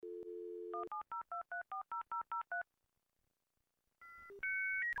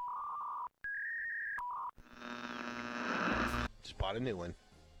bought a new one.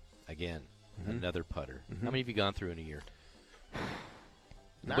 Again, another putter. Mm-hmm. How many have you gone through in a year?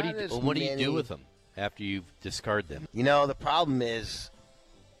 Not What do you as what do you many. do with them after you discard them? You know, the problem is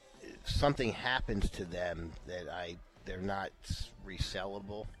if something happens to them that they're not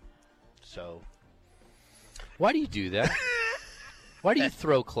resellable. So Why do you do that? Why do you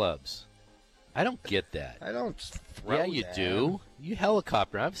throw clubs? I don't get that. I don't throw Yeah, you them. do. You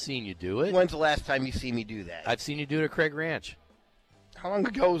helicopter. I've seen you do it. When's the last time you see me do that? I've seen you do it at Craig Ranch. How long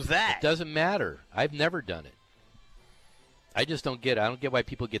ago was that? It doesn't matter. I've never done it. I just don't get it. I don't get why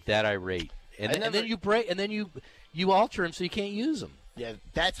people get that irate. And then you break, and then you alter them so you can't use them. Yeah,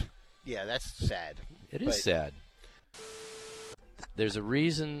 that's sad. It is sad. There's a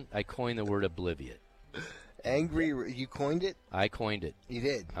reason I coined the word obliviate. Angry, you coined it? I coined it. You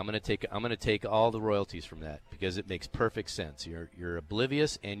did. I'm gonna take all the royalties from that because it makes perfect sense. You're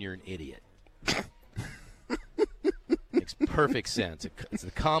oblivious and you're an idiot. Makes perfect sense. It's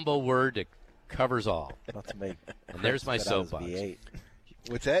the combo word that covers all. Not to make. And there's my Chris spit out his soapbox. V8.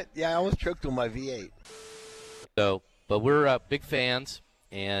 What's that? Yeah, I almost choked on my V8. So, but we're big fans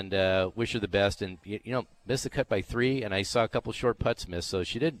and wish her the best. And you know, missed the cut by 3, and I saw a couple short putts miss. So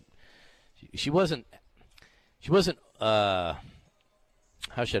she did. She wasn't. How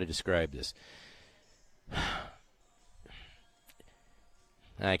should I describe this?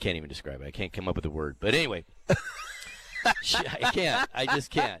 I can't even describe it. I can't come up with a word. But anyway, I can't. I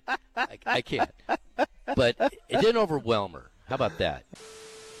just can't. I can't. But it didn't overwhelm her. How about that?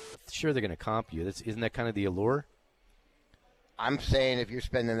 Sure, they're going to comp you. Isn't that kind of the allure? I'm saying if you're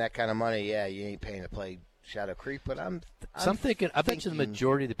spending that kind of money, yeah, you ain't paying to play Shadow Creek. But I'm thinking. I bet you the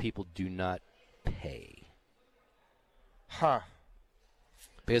majority of the people do not pay. Huh.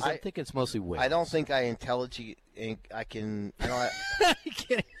 Because I think it's mostly whales. I don't think I intelligently. I can. You know, Are you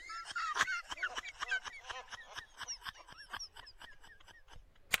kidding?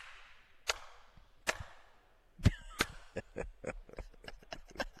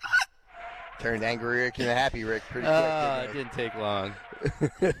 Turned angry Rick into happy Rick pretty quick. It didn't take long.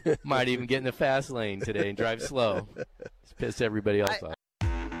 Might even get in the fast lane today and drive slow. Just piss everybody else off.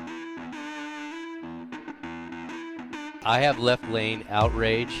 I have left lane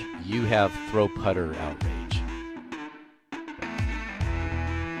outrage. You have throw putter outrage.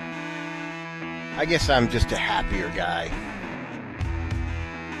 I guess I'm just a happier guy.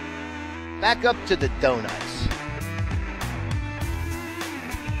 Back up to the donuts.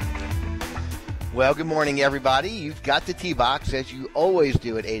 Well, good morning, everybody. You've got the T-Box, as you always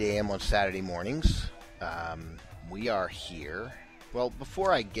do at 8 a.m. on Saturday mornings. We are here. Well,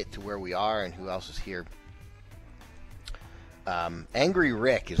 before I get to where we are and who else is here, Angry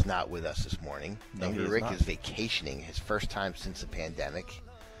Rick is not with us this morning. No, Angry he is Rick not. is vacationing, his first time since the pandemic.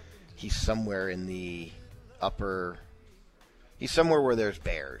 He's somewhere in the upper... He's somewhere where there's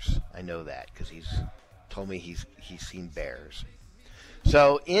bears. I know that because he's told me he's seen bears.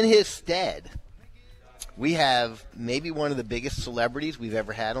 So in his stead, we have maybe one of the biggest celebrities we've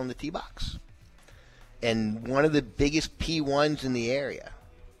ever had on the T-Box. And one of the biggest P1s in the area.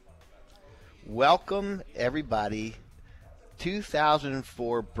 Welcome, everybody,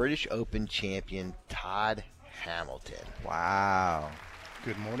 2004 British Open champion Todd Hamilton. Wow.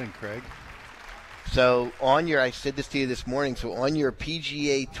 Good morning, Craig. So on your, I said this to you this morning, so on your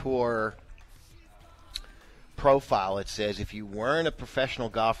PGA Tour profile, it says if you weren't a professional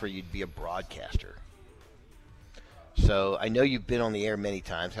golfer, you'd be a broadcaster. So I know you've been on the air many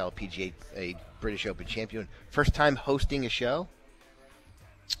times, how a British Open champion. First time hosting a show?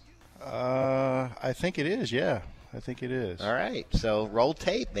 I think it is, yeah. I think it is. All right. So roll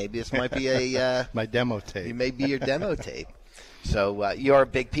tape. Maybe this might be a My demo tape. it may be your demo tape. So you're a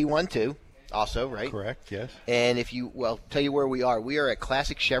big P1 too, also, right? Correct, yes. And if you, well, tell you where we are. We are at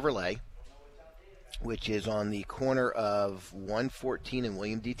Classic Chevrolet, which is on the corner of 114 and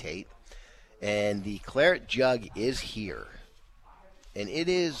William D. Tate. And the Claret Jug is here. And it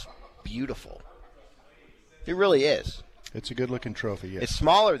is beautiful. It really is. It's a good-looking trophy, yes. It's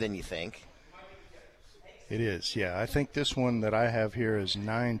smaller than you think. It is, yeah. I think this one that I have here is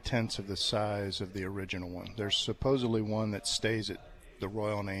 9/10 of the size of the original one. There's supposedly one that stays at the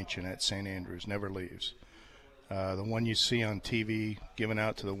Royal and Ancient at St. Andrews, never leaves. The one you see on TV given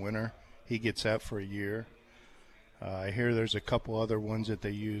out to the winner, he gets that for a year. I hear there's a couple other ones that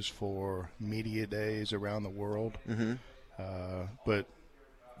they use for media days around the world. Mm-hmm. But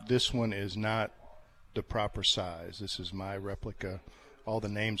this one is not the proper size. This is my replica. All the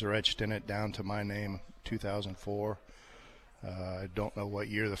names are etched in it down to my name, 2004. I don't know what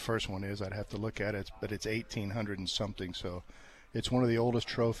year the first one is. I'd have to look at it, but it's 1800 and something. So it's one of the oldest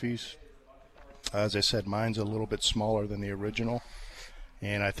trophies. As I said, mine's a little bit smaller than the original,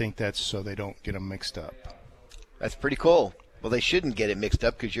 and I think that's so they don't get them mixed up. That's pretty cool. Well, they shouldn't get it mixed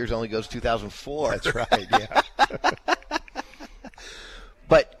up because yours only goes 2004. That's right, yeah.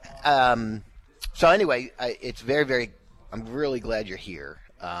 But so anyway, it's very, very. I'm really glad you're here.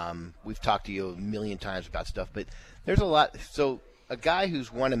 We've talked to you a million times about stuff, but there's a lot. So a guy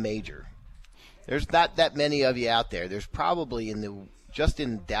who's won a major, there's not that many of you out there. There's probably just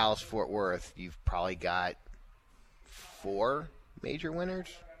in Dallas-Fort Worth, you've probably got 4 major winners.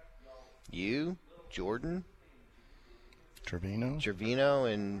 You, Jordan, Trevino,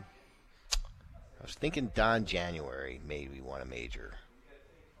 and I was thinking Don January maybe won a major.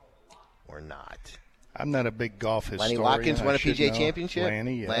 Or not. I'm not a big golf historian. Lanny Watkins won a PGA Championship.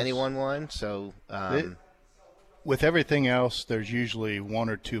 Lanny, yes. Lanny won one. So with everything else, there's usually 1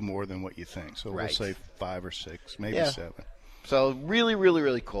 or 2 more than what you think. So right. We'll say 5 or 6, maybe 7. So really, really,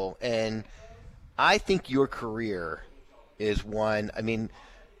 really cool. And I think your career is one. I mean,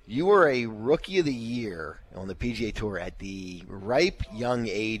 you were a Rookie of the Year on the PGA Tour at the ripe young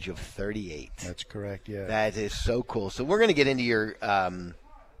age of 38. That's correct. Yeah. That is so cool. So we're going to get into your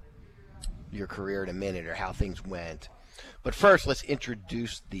career in a minute, or how things went. But first, let's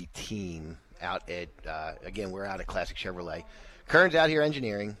introduce the team out at, again, we're out at Classic Chevrolet. Kern's out here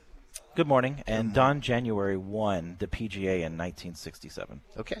engineering. Good morning. And Don January won the PGA in 1967.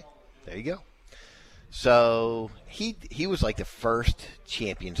 Okay, there you go. So he was like the first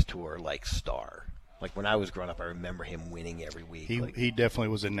Champions Tour star. Like when I was growing up, I remember him winning every week. He definitely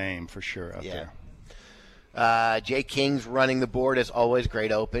was a name for sure out there. Jay King's running the board as always.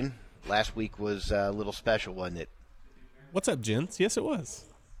 Great Open. Last week was a little special, wasn't it? What's up, gents? Yes, it was.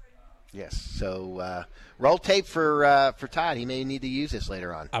 Yes. So roll tape for Todd. He may need to use this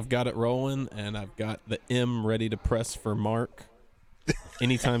later on. I've got it rolling, and I've got the M ready to press for Mark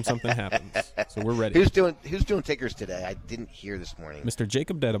anytime something happens. So we're ready. Who's doing tickers today? I didn't hear this morning. Mr.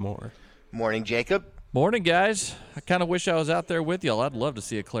 Jacob Dedamore. Morning, Jacob. Morning, guys. I kind of wish I was out there with y'all. I'd love to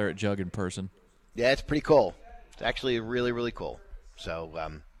see a claret jug in person. Yeah, it's pretty cool. It's actually really, really cool.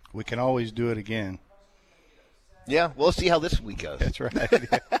 So we can always do it again. Yeah, we'll see how this week goes. That's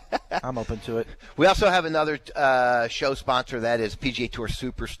right. I'm open to it. We also have another show sponsor, that is PGA Tour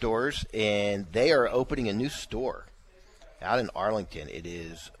Superstores, and they are opening a new store out in Arlington. It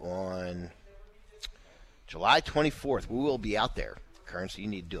is on July 24th. We will be out there. Currency, you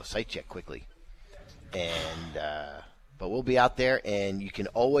need to do a site check quickly. And but we'll be out there, and you can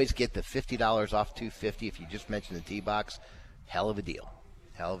always get the $50 off $250 if you just mention the tee box. Hell of a deal.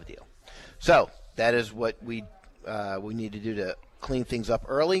 Hell of a deal. So that is what we need to do to clean things up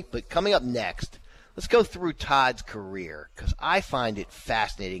early. But coming up next, let's go through Todd's career, because I find it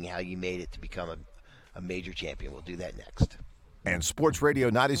fascinating how you made it to become a major champion. We'll do that next. And Sports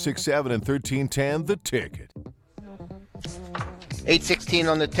Radio 96.7 and 1310, The Ticket.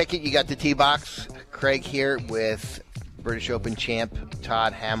 8:16 on the ticket. You got the tee box. Craig here with British Open champ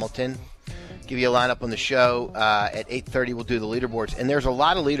Todd Hamilton. Give you a lineup on the show. At 8:30, we'll do the leaderboards. And there's a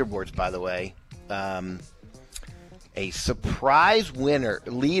lot of leaderboards, by the way. A surprise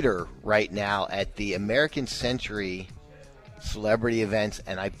leader right now at the American Century celebrity events,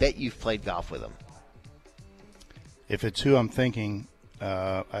 and I bet you've played golf with him. If it's who I'm thinking,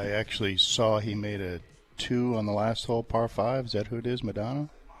 I actually saw he made a 2 on the last hole, par 5. Is that who it is, Madonna?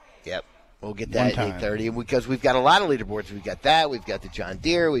 Yep. We'll get that at 8:30 because we've got a lot of leaderboards. We've got that. We've got the John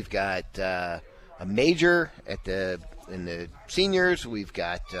Deere. We've got a major in the seniors. We've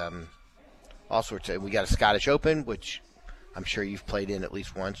got all sorts of. We got a Scottish Open, which I'm sure you've played in at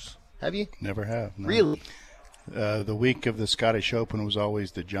least once. Have you? Never have. No. Really? The week of the Scottish Open was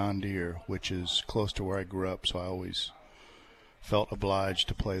always the John Deere, which is close to where I grew up, so I always felt obliged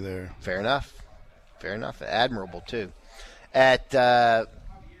to play there. Fair enough. Fair enough. Admirable, too. At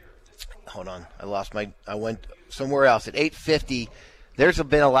hold on. I went somewhere else. At 8:50, there's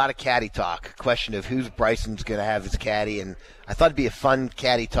been a lot of caddy talk. Question of who's Bryson's going to have his caddy, and I thought it'd be a fun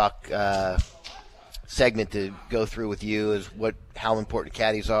caddy talk segment to go through with you, is how important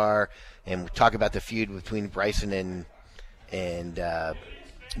caddies are, and we talk about the feud between Bryson and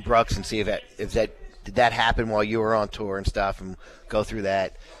Brooks, and see if did that happen while you were on tour and stuff, and go through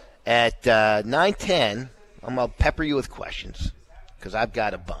that. At 9:10, I'm going to pepper you with questions because I've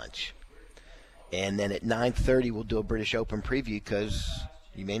got a bunch. And then at 9:30, we'll do a British Open preview because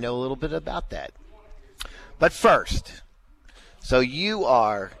you may know a little bit about that. But first, you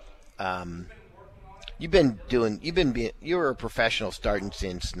are you were a professional starting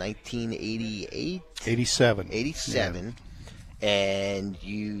since 1988? 87. 87. Yeah. And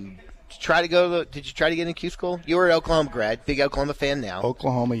you try to go? Did you try to get in Q school? You were an Oklahoma grad, big Oklahoma fan now.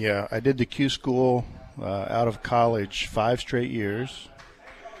 Oklahoma, yeah. I did the Q school out of college 5 straight years.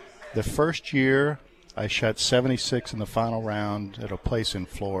 The first year, I shot 76 in the final round at a place in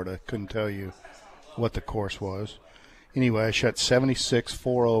Florida. Couldn't tell you what the course was. Anyway, I shot 76,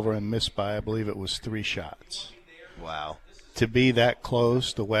 4 over, and missed by, I believe it was 3 shots. Wow. To be that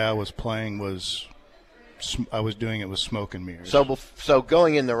close, the way I was playing was, I was doing it with smoke and mirrors. So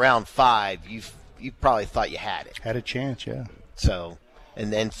going into round 5, you probably thought you had it. Had a chance, yeah. So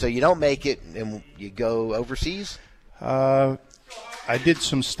you don't make it, and you go overseas. I did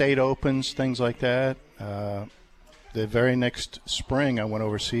some state opens, things like that. The very next spring, I went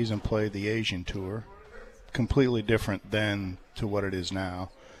overseas and played the Asian Tour. Completely different then to what it is now.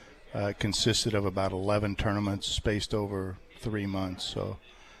 It consisted of about 11 tournaments spaced over 3 months. So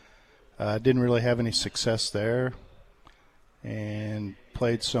I didn't really have any success there. And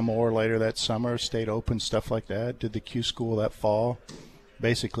played some more later that summer, state open, stuff like that. Did the Q school that fall.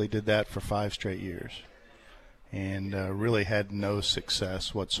 Basically did that for 5 straight years. And really had no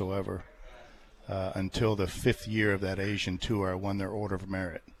success whatsoever until the 5th year of that Asian Tour. I won their Order of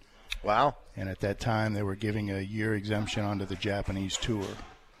Merit. Wow. And at that time, they were giving a year exemption onto the Japanese Tour.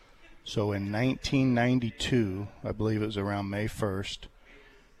 So in 1992, I believe it was around May 1st,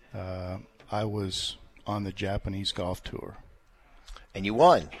 I was on the Japanese Golf Tour. And you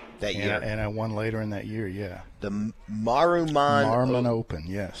won that year. And I won later in that year, yeah. The Marmon Open,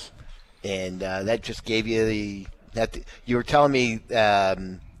 yes. And that just gave you you were telling me that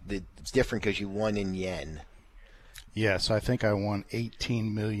it's different because you won in yen. Yes, I think I won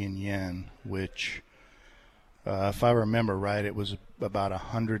 18 million yen, which, if I remember right, it was about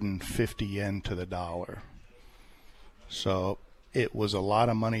 150 yen to the dollar. So it was a lot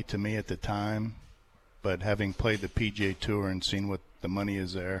of money to me at the time, but having played the PGA Tour and seen what the money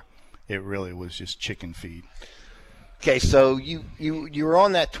is there, it really was just chicken feed. Okay, so you were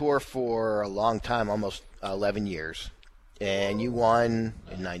on that tour for a long time, almost 11 years. And you won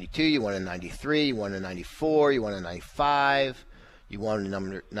in 92, you won in 93, you won in 94, you won in 95, you won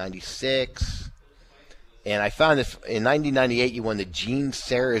in 96. And I found this in 1998, you won the Gene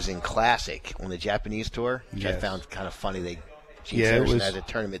Sarazen Classic on the Japanese tour, which I found kind of funny. Gene Sarazen had a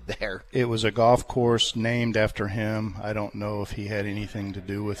tournament there. It was a golf course named after him. I don't know if he had anything to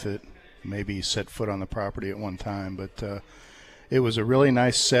do with it. Maybe he set foot on the property at one time, but it was a really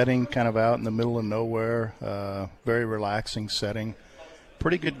nice setting, kind of out in the middle of nowhere, very relaxing setting.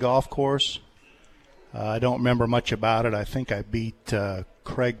 Pretty good golf course. I don't remember much about it. I think I beat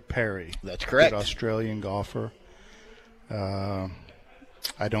Craig Perry. That's correct. Good Australian golfer. I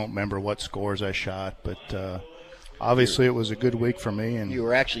don't remember what scores I shot, but obviously it was a good week for me. And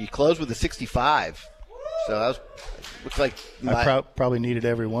you closed with a 65. So that looks like I probably needed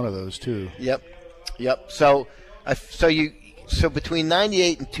every one of those too. Yep. So between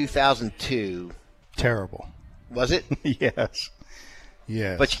 98 and 2002, terrible. Was it? Yes.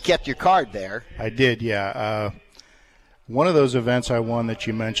 But you kept your card there. I did, yeah. One of those events I won that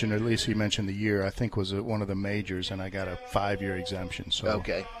you mentioned, or at least you mentioned the year, I think was one of the majors, and I got a 5-year exemption. So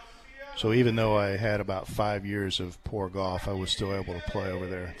okay. So even though I had about 5 years of poor golf, I was still able to play over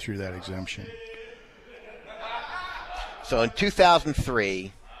there through that exemption. So in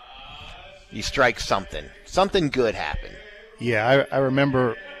 2003, you strike something. Something good happened. Yeah, I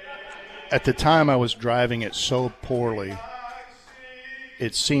remember at the time I was driving it so poorly,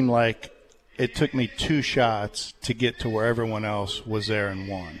 it seemed like it took me 2 shots to get to where everyone else was there and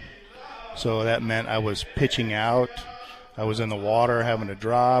won. So that meant I was pitching out, I was in the water having to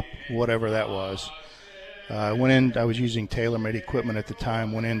drop, whatever that was. I went in, I was using TaylorMade equipment at the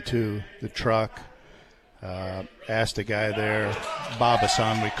time, went into the truck, asked the guy there, Bob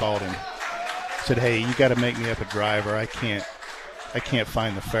Hassan we called him, said, hey, you got to make me up a driver. I can't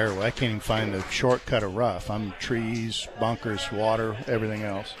find the fairway. I can't even find the shortcut of rough. I'm trees, bunkers, water, everything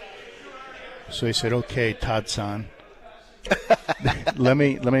else. So he said, okay, Todd-san, let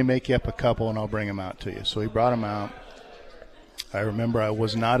me make you up a couple and I'll bring them out to you. So he brought them out. I remember I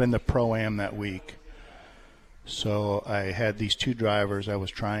was not in the Pro-Am that week. So I had these 2 drivers I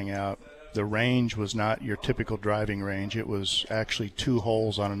was trying out. The range was not your typical driving range. It was actually 2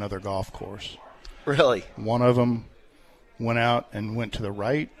 holes on another golf course. Really? One of them went out and went to the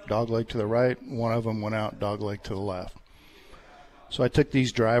right, dogleg to the right. One of them went out, dogleg to the left. So I took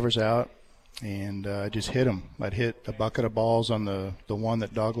these drivers out, and I just hit them. I'd hit a bucket of balls on the one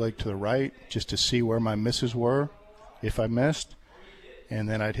that dogleg to the right just to see where my misses were, if I missed. And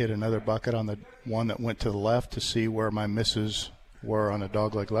then I'd hit another bucket on the one that went to the left to see where my misses were on the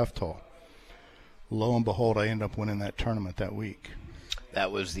dogleg left hole. Lo and behold, I ended up winning that tournament that week.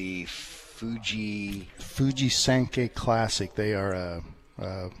 That was the Fuji Sankei Classic. They are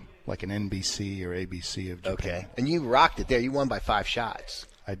like an NBC or ABC of Japan. Okay. And you rocked it there. You won by 5 shots.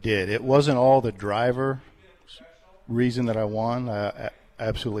 I did. It wasn't all the driver reason that I won. I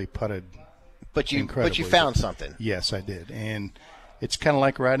absolutely putted incredibly. But you found something. Yes, I did. And it's kind of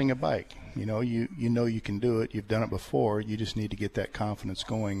like riding a bike. You know you can do it. You've done it before. You just need to get that confidence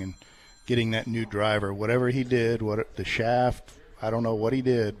going and getting that new driver. Whatever he did, the shaft, I don't know what he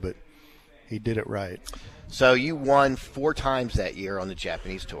did, but he did it right. So you won 4 times that year on the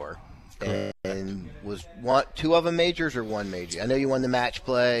Japanese tour. And was 2 of them majors or 1 major? I know you won the match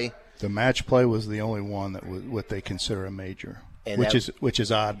play. The match play was the only one that was what they consider a major, which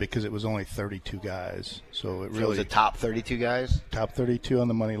is odd because it was only 32 guys. So it was the top 32 guys? Top 32 on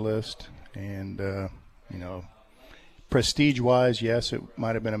the money list. And, prestige-wise, yes, it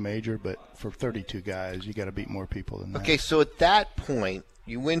might have been a major, but for 32 guys, you got to beat more people than that. Okay, so at that point,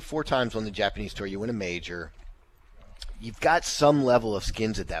 you win 4 times on the Japanese tour. You win a major. You've got some level of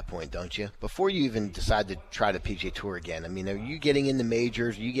skins at that point, don't you? Before you even decide to try the PGA Tour again. I mean, are you getting into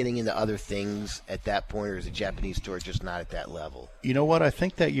majors? Are you getting into other things at that point, or is the Japanese Tour just not at that level? You know what? I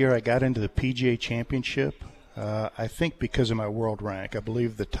think that year I got into the PGA Championship. I think because of my world rank. I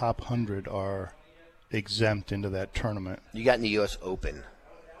believe the top 100 are exempt into that tournament. You got in the U.S. Open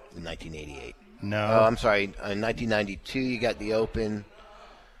in 1988. No. Oh, I'm sorry. In 1992, you got the Open.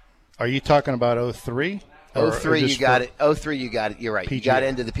 Are you talking about 03? 03, you got it. 03, you got it. You're right. PGA. You got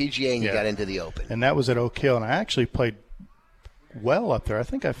into the PGA and you got into the Open. And that was at Oak Hill, and I actually played well up there. I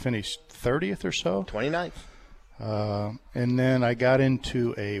think I finished 30th or so. 29th. And then I got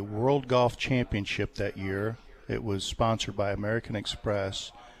into a World Golf Championship that year. It was sponsored by American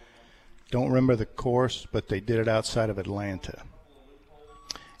Express. Don't remember the course, but they did it outside of Atlanta.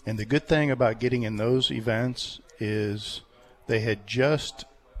 And the good thing about getting in those events is they had just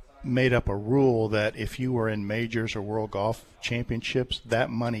made up a rule that if you were in majors or World Golf Championships, that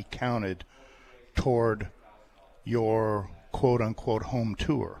money counted toward your quote-unquote home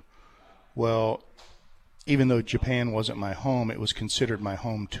tour. Well, even though Japan wasn't my home, it was considered my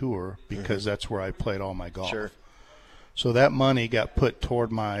home tour because that's where I played all my golf. Sure. So that money got put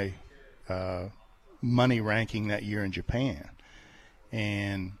toward my money ranking that year in Japan.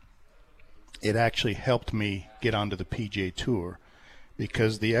 And it actually helped me get onto the PGA Tour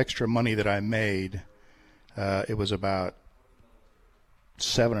because the extra money that I made, it was about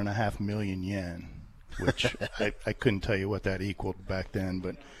 7.5 million yen, which I couldn't tell you what that equaled back then,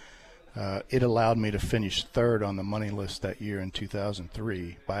 but it allowed me to finish third on the money list that year in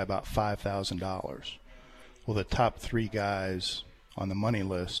 2003 by about $5,000. Well, the top 3 guys on the money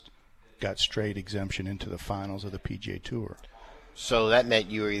list got straight exemption into the finals of the PGA Tour. So that meant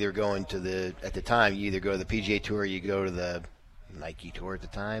you were either going to at the time, you either go to the PGA Tour or you go to the Nike Tour at the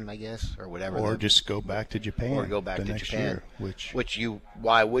time, I guess, or whatever. Or just go back to Japan. Or go back to next Japan. Year,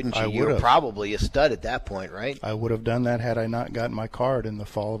 why wouldn't you? You were probably a stud at that point, right? I would have done that had I not gotten my card in the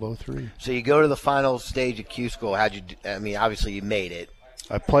fall of 03. So you go to the final stage at Q School. How'd you do? I mean, obviously you made it.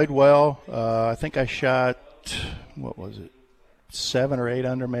 I played well. I think I shot, 7 or 8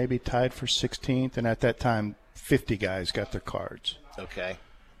 under maybe, tied for 16th. And at that time, 50 guys got their cards. Okay.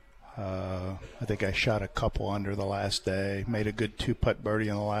 I think I shot a couple under the last day, made a good 2-putt birdie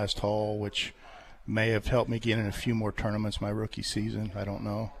on the last hole, which may have helped me get in a few more tournaments my rookie season. I don't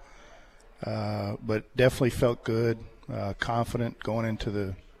know. But definitely felt good, confident going into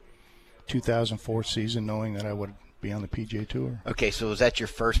the 2004 season, knowing that I would be on the PGA Tour. Okay, so was that your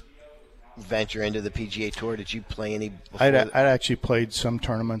first venture into the PGA Tour? Did you play any before? I'd actually played some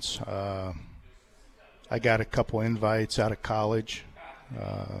tournaments. I got a couple invites out of college.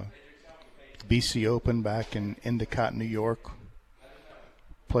 BC Open back in Endicott, New York.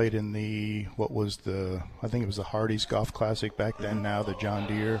 Played in I think it was the Hardee's Golf Classic back then, now the John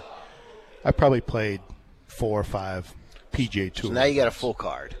Deere. I probably played 4 or 5 PGA Tours. So now you got a full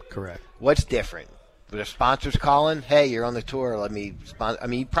card. Correct. What's different? Were the sponsors calling? Hey, you're on the tour. Let me sponsor. I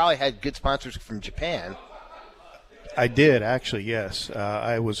mean, you probably had good sponsors from Japan. I did, actually, yes.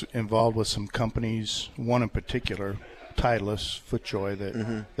 I was involved with some companies, one in particular, Titleist, FootJoy,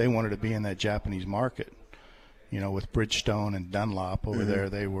 that they wanted to be in that Japanese market. You know, with Bridgestone and Dunlop over there,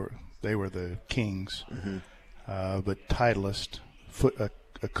 they were the kings. But Titleist,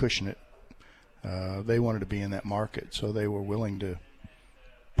 Acushnet, they wanted to be in that market, so they were willing to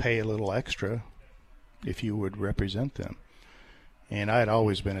pay a little extra if you would represent them. And I had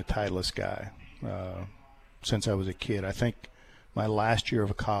always been a Titleist guy since I was a kid. I think my last year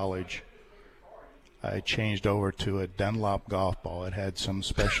of college, I changed over to a Dunlop golf ball. It had some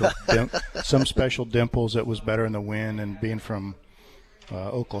special some special dimples that was better in the wind, and being from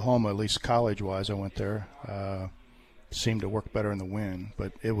Oklahoma, at least college-wise, I went there. Seemed to work better in the wind,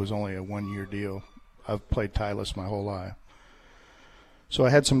 but it was only a 1-year deal. I've played Titleist my whole life. So I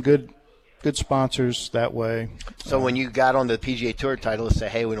had some good sponsors that way. So when you got on the PGA Tour, Titleist say,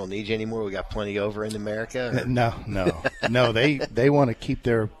 "Hey, we don't need you anymore. We got plenty over in America." Or? No. They want to keep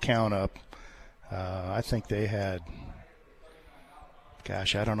their count up. I think they had,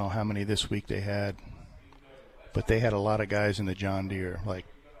 gosh, I don't know how many this week they had, but they had a lot of guys in the John Deere, like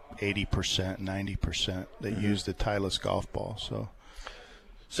 80%, 90% that used the Titleist golf ball.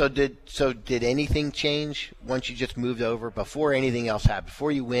 So did anything change once you just moved over? Before anything else happened,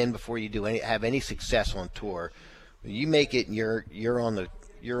 before you win, before you have any success on tour, you make it and you're on the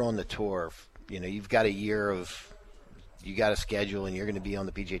tour. You know, you've got a year of, you got a schedule and you're going to be on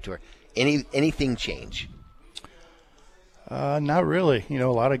the PGA Tour. Anything change? Not really. You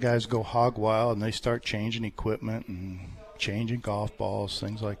know, a lot of guys go hog wild and they start changing equipment and changing golf balls,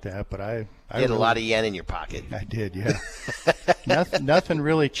 things like that. But I had a lot of yen in your pocket. I did, yeah. Nothing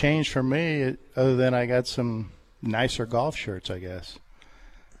really changed for me other than I got some nicer golf shirts, I guess.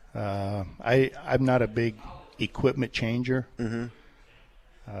 I'm not a big equipment changer. Mm-hmm.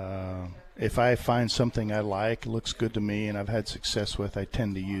 If I find something I like, it looks good to me, and I've had success with, I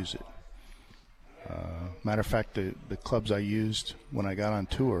tend to use it. Matter of fact, the clubs I used when I got on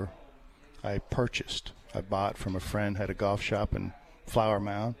tour, I purchased. I bought from a friend, had a golf shop in Flower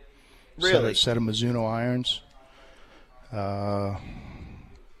Mound. Really? Set of Mizuno irons.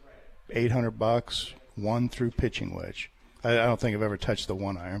 $800, 1 through pitching wedge. I don't think I've ever touched the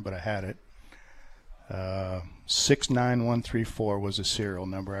 1 iron, but I had it. 69134 was a serial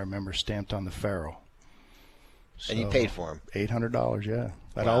number I remember stamped on the ferrule. And you paid for them? $800, yeah.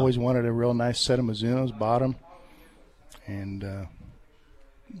 I'd Wow. always wanted a real nice set of Mizunos, bought them, and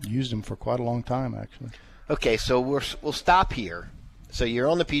used them for quite a long time, actually. Okay, so we'll stop here. So you're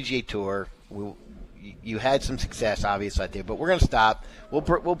on the PGA Tour. You had some success, obviously, out there, but we're going to stop.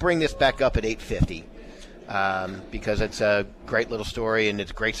 We'll bring this back up at 8:50 because it's a great little story and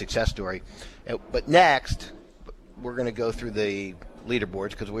it's a great success story. But next, we're going to go through the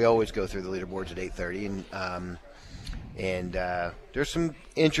leaderboards because we always go through the leaderboards at 8:30, and there's some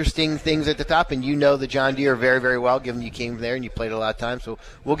interesting things at the top. And you know the John Deere very, very well, given you came there and you played a lot of times. So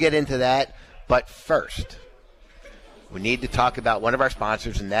we'll get into that. But first, we need to talk about one of our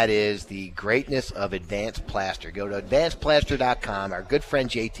sponsors, and that is the greatness of Advanced Plaster. Go to advancedplaster.com. Our good friend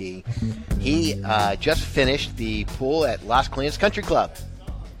JT, he just finished the pool at Las Colinas Country Club.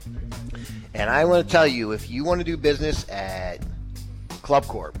 And I want to tell you, if you want to do business at Club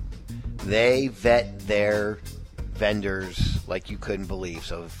Corp, they vet their vendors like you couldn't believe.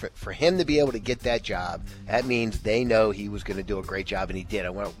 So for him to be able to get that job, that means they know he was going to do a great job, and he did. I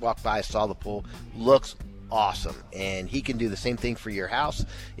walked by, saw the pool, looks awesome, and he can do the same thing for your house.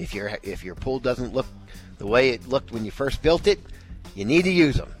 If your pool doesn't look the way it looked when you first built it, you need to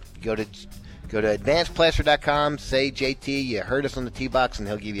use them. Go to advancedplaster.com, say JT, you heard us on the T-Box, and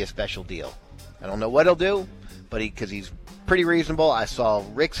he'll give you a special deal. I don't know what he'll do, but because he's pretty reasonable. I saw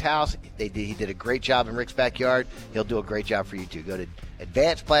Rick's house. He did a great job in Rick's backyard. He'll do a great job for you too. Go to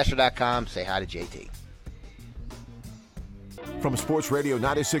advancedplaster.com, say hi to JT. From Sports Radio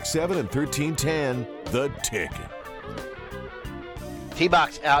 96.7 and 1310, The Ticket.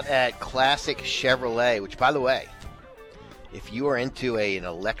 T-Box out at Classic Chevrolet, which, by the way, if you are into an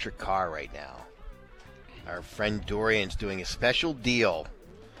electric car right now, our friend Dorian's doing a special deal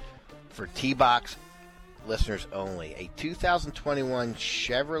for T-Box listeners only. A 2021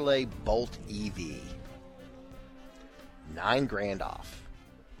 Chevrolet Bolt EV. $9,000 off.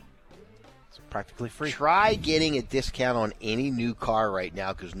 It's practically free. Try getting a discount on any new car right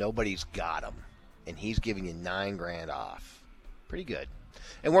now because nobody's got them. And he's giving you $9,000 off. Pretty good.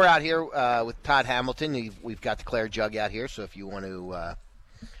 And we're out here with Todd Hamilton. We've got the Claire jug out here, so if you want to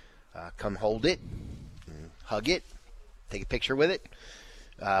come hold it, and hug it, take a picture with it,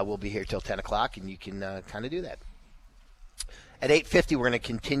 we'll be here till 10 o'clock, and you can kind of do that. At 8:50, we're going to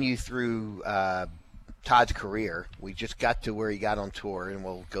continue through Todd's career. We just got to where he got on tour, and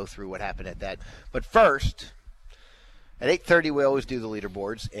we'll go through what happened at that. But first, at 8:30, we always do the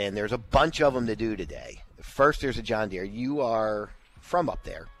leaderboards, and there's a bunch of them to do today. First, there's a John Deere. You are from up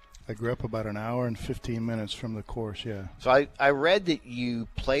there. I grew up about an hour and 15 minutes from the course, yeah. So I read that you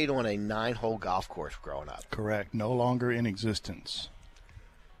played on a 9-hole golf course growing up. Correct. No longer in existence.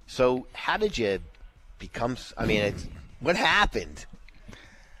 So how did you become – I mean, what happened?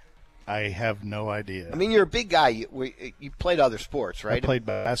 I have no idea. I mean, you're a big guy. You played other sports, right? I played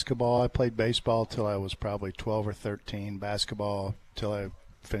basketball. I played baseball till I was probably 12 or 13, basketball till I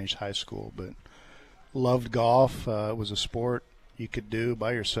finished high school. But loved golf. It was a sport you could do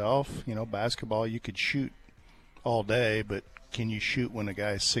by yourself. You know, basketball, you could shoot all day, but can you shoot when a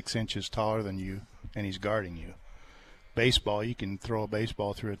guy's 6 inches taller than you and he's guarding you? Baseball, you can throw a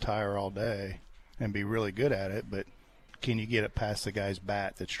baseball through a tire all day and be really good at it, but can you get it past the guy's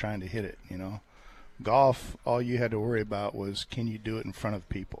bat that's trying to hit it, you know? Golf, all you had to worry about was, can you do it in front of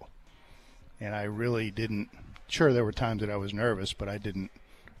people? And I really didn't. Sure, there were times that I was nervous, but I didn't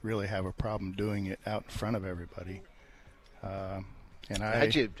really have a problem doing it out in front of everybody. Were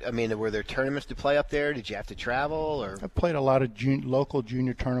there tournaments to play up there? Did you have to travel? Or I played a lot of local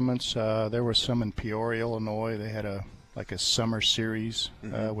junior tournaments. There were some in Peoria, Illinois. They had a summer series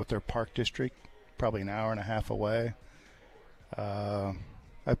with their park district, probably an hour and a half away. I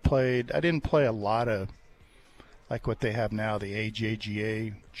didn't play a lot of like what they have now, the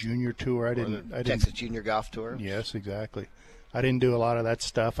AJGA Junior Tour. I didn't. Texas Junior Golf Tour. Yes, exactly. I didn't do a lot of that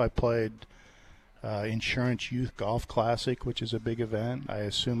stuff. I played Insurance Youth Golf Classic, which is a big event. I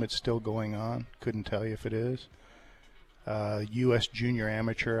assume it's still going on. Couldn't tell you if it is. U.S. Junior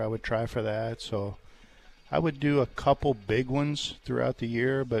Amateur, I would try for that. So I would do a couple big ones throughout the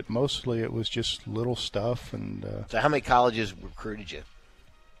year, but mostly it was just little stuff. And so how many colleges recruited you?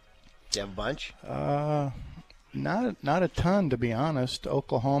 Did you have a bunch? Not a ton, to be honest.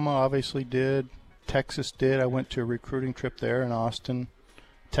 Oklahoma obviously did. Texas did. I went to a recruiting trip there in Austin.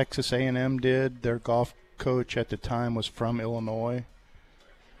 Texas A&M did. Their golf coach at the time was from Illinois.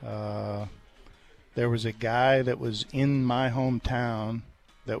 There was a guy that was in my hometown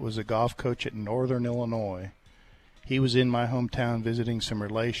that was a golf coach at Northern Illinois. He was in my hometown visiting some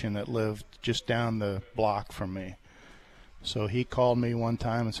relation that lived just down the block from me. So he called me one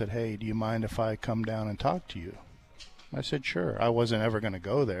time and said, "Hey, do you mind if I come down and talk to you?" I said, "Sure." I wasn't ever going to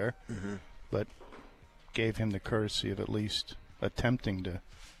go there, but gave him the courtesy of at least attempting to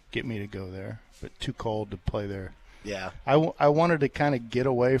get me to go there, but too cold to play there. Yeah. I wanted to kind of get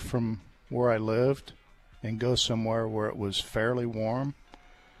away from where I lived and go somewhere where it was fairly warm.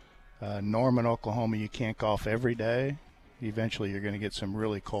 Norman, Oklahoma, you can't golf every day. Eventually you're going to get some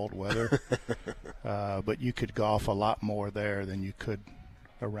really cold weather. But you could golf a lot more there than you could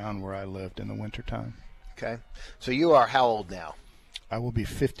around where I lived in the wintertime. Okay. So you are how old now? I will be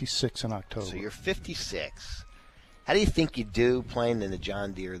 56 in October. So you're 56. How do you think you do playing in the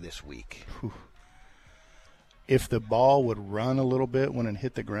John Deere this week? Whew. If the ball would run a little bit when it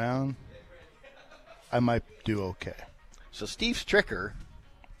hit the ground, I might do okay. So Steve Stricker,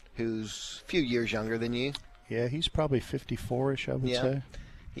 who's a few years younger than you. Yeah, he's probably 54-ish, I would say.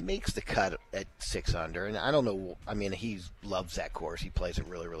 He makes the cut at 6 under, and I don't know. I mean, he loves that course. He plays it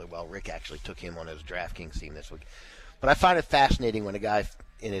really, really well. Rick actually took him on his DraftKings team this week. But I find it fascinating when a guy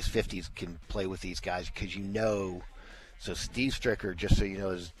in his 50s can play with these guys because so Steve Stricker, just so you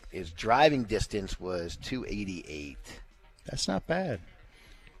know, his driving distance was 288. That's not bad.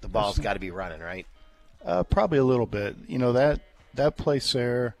 The ball's got to be running, right? Probably a little bit. You know, that place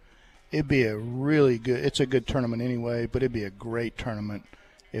there, it'd be a really good – it's a good tournament anyway, but it'd be a great tournament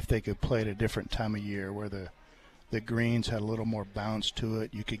if they could play at a different time of year where the greens had a little more bounce to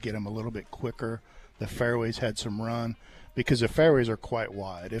it. You could get them a little bit quicker. The fairways had some run because the fairways are quite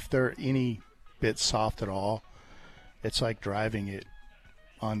wide. If they're any bit soft at all, it's like driving it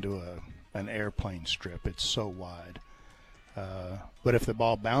onto an airplane strip. It's so wide. But if the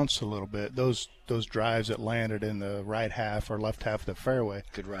ball bounced a little bit, those drives that landed in the right half or left half of the fairway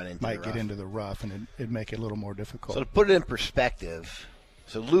could run into might get into the rough, and it'd make it a little more difficult. So to put it in perspective,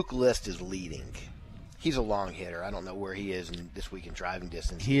 so Luke List is leading. He's a long hitter. I don't know where he is this week in driving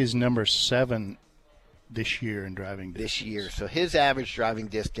distance. He is number 7 this year in driving distance. This year. So his average driving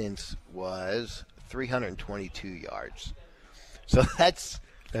distance was 322 yards. So that's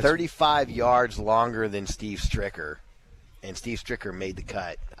 35 yards longer than Steve Stricker. And Steve Stricker made the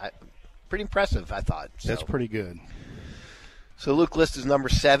cut. Pretty impressive, I thought. So. That's pretty good. So Luke List is number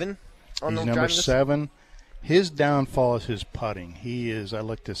 7 on the He's number driving 7. His downfall is his putting. He is, I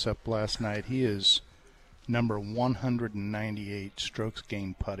looked this up last night, he is number 198 strokes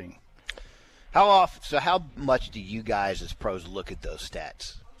gained putting. How much do you guys as pros look at those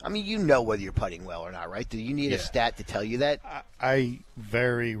stats? I mean, you know whether you're putting well or not, right? Do you need a stat to tell you that? I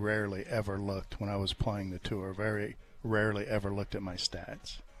very rarely ever looked when I was playing the tour. Very rarely ever looked at my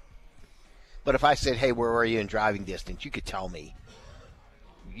stats. But if I said, hey, where were you in driving distance, you could tell me.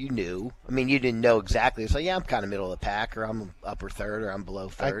 You knew. I mean, you didn't know exactly. It's like, yeah, I'm kind of middle of the pack, or I'm upper third, or I'm below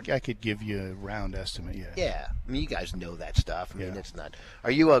third. I could give you a round estimate, yeah. Yeah. I mean, you guys know that stuff. I mean, it's not.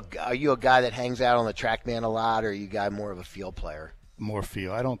 Are you a guy that hangs out on the TrackMan a lot, or are you a guy more of a field player? More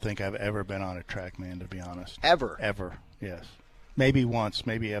field. I don't think I've ever been on a TrackMan, to be honest. Ever? Ever, yes. Maybe once.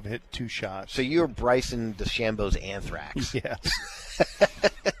 Maybe I've hit 2 shots. So you're Bryson DeChambeau's anthrax. Yes.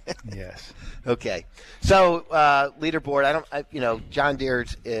 Yes. Okay. So leaderboard. John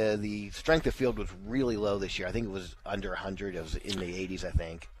Deere's the strength of field was really low this year. I think it was under 100. It was in the 80s, I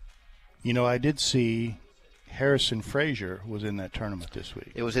think. I did see Harrison Frazier was in that tournament this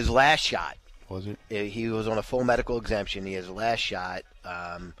week. It was his last shot. Was it? He was on a full medical exemption. He has a last shot,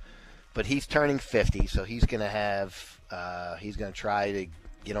 but he's turning 50, so he's going to have. He's going to try to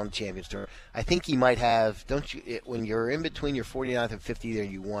get on the Champions Tour. I think he might have. Don't you? When you're in between your 49th and 50th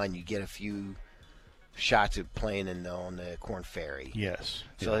and you won, you get a few shots at playing on the Corn Ferry. Yes.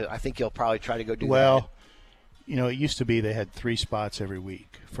 So I think he'll probably try to go do that. Well, it used to be they had 3 spots every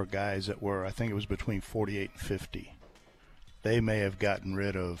week for guys that were. I think it was between 48 and 50. They may have gotten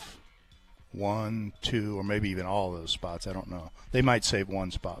rid of 1, 2, or maybe even all of those spots. I don't know. They might save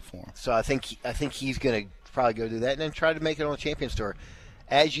 1 spot for him. So I think he's going to probably go do that and then try to make it on the Champions Tour.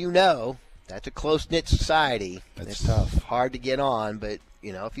 As you know, that's a close-knit society. That's it's tough. Hard to get on, but,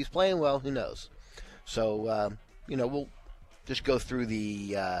 if he's playing well, who knows? So, we'll just go through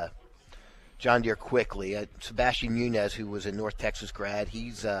the John Deere quickly. Sebastian Munez, who was a North Texas grad,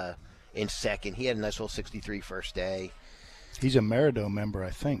 he's in second. He had a nice little 63 first day. He's a Merido member,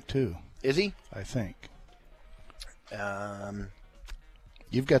 I think, too. Is he? I think.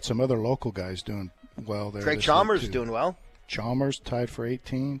 You've got some other local guys doing well there. Craig Chalmers is doing well. Chalmers tied for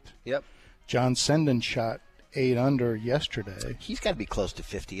 18th. Yep. John Senden shot 8 under yesterday. He's got to be close to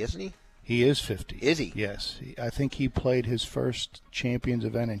 50, isn't he? He is 50. Is he? Yes. I think he played his first Champions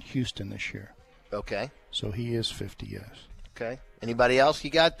event in Houston this year. Okay. So he is 50, yes. Okay. Anybody else you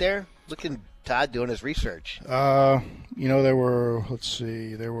got there? Looking Todd doing his research. There were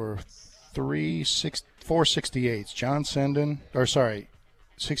 468s. John Senden,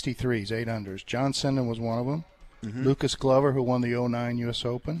 63s, 8 unders. John Senden was one of them. Mm-hmm. Lucas Glover, who won the 09 U.S.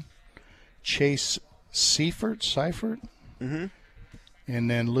 Open. Chase Seifert. Mm-hmm.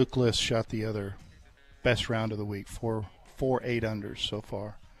 And then Luke List shot the other best round of the week, 4 8 unders so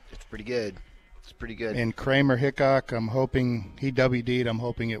far. It's pretty good. It's pretty good. And Kramer Hickok, I'm hoping he WD'd. I'm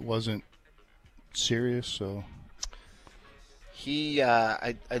hoping it wasn't serious. So he,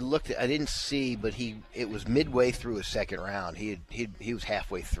 I looked. I didn't see, but it was midway through his second round. He was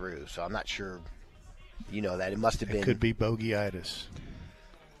halfway through, so I'm not sure. That it must have been. It could be bogeyeitis.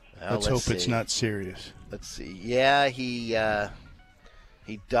 Well, let's hope it's not serious. Let's see. Yeah, he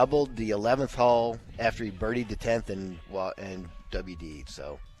doubled the 11th hole after he birdied the 10th and WD'd.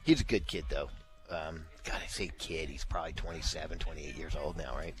 So he's a good kid, though. God, I say kid. He's probably 27, 28 years old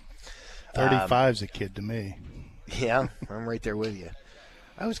now, right? 35's a kid to me. Yeah, I'm right there with you.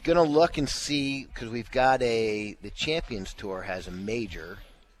 I was going to look and see, because we've got the Champions Tour has a major.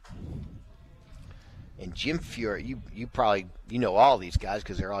 And Jim Furyk, you probably know all these guys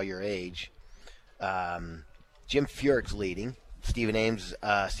because they're all your age. Jim Furyk's leading. Stephen Ames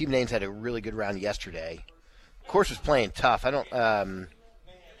had a really good round yesterday. Course was playing tough. I don't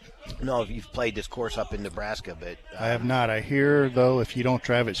know if you've played this course up in Nebraska, but I have not. I hear though, if you don't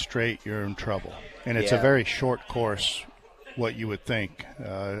drive it straight, you're in trouble. And it's a very short course. What you would think.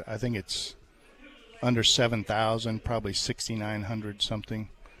 I think it's under 7,000, probably 6,900 something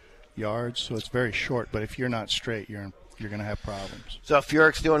yards, so it's very short. But if you're not straight, you're going to have problems. So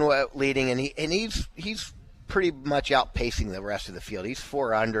Furyk's doing well, leading, and he's pretty much outpacing the rest of the field. He's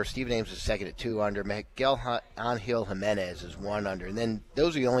 4 under. Stephen Ames is second at 2 under. Miguel Angel Jimenez is 1 under, and then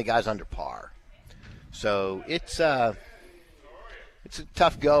those are the only guys under par. So it's a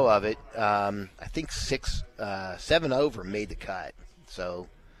tough go of it. I think 7 over made the cut. So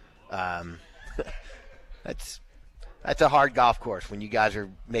that's a hard golf course when you guys are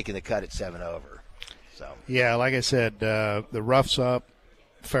making the cut at 7 over. So yeah, like I said, the rough's up,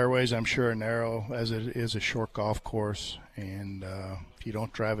 fairways I'm sure are narrow, as it is a short golf course, and if you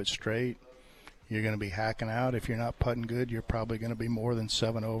don't drive it straight, you're going to be hacking out. If you're not putting good, you're probably going to be more than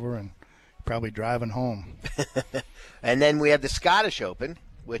 7 over and probably driving home. And then we have the Scottish Open,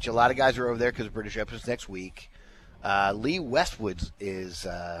 which a lot of guys are over there because the British Open is next week. Lee Westwood is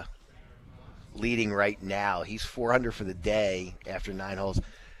leading right now. He's 4 under for the day after 9 holes.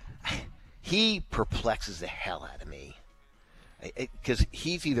 He perplexes the hell out of me because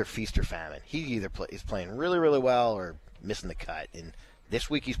he's either feast or famine. He either is playing really, really well or missing the cut. And this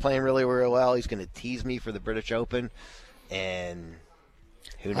week he's playing really, really well. He's going to tease me for the British Open, and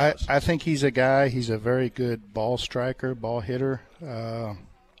who knows? I think he's a guy. He's a very good ball striker, ball hitter.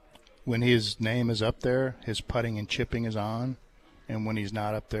 When his name is up there, his putting and chipping is on, and when he's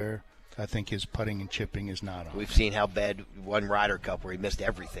not up there, I think his putting and chipping is not on. We've seen how bad one Ryder Cup where he missed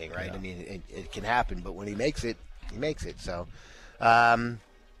everything, right? Yeah. I mean, it can happen, but when he makes it, he makes it. So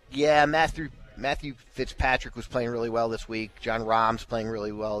Yeah, Matthew Fitzpatrick was playing really well this week. John Rahm's playing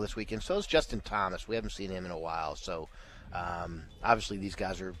really well this week, and so is Justin Thomas. We haven't seen him in a while, so obviously these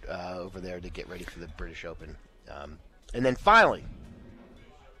guys are over there to get ready for the British Open. And then finally,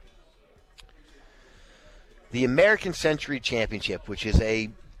 the American Century Championship, which is a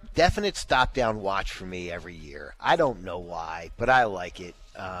definite stop-down watch for me every year. I don't know why, but I like it.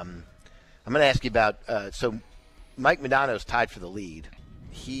 I'm going to ask you about so Mike Modano's tied for the lead.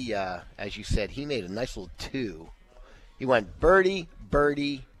 He, as you said, he made a nice little 2. He went birdie,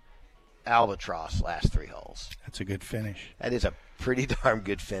 albatross last 3 holes. That's a good finish. That is a pretty darn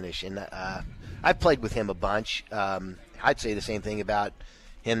good finish. And I've played with him a bunch. I'd say the same thing about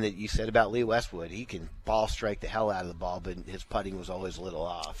him that you said about Lee Westwood. He can ball strike the hell out of the ball, but his putting was always a little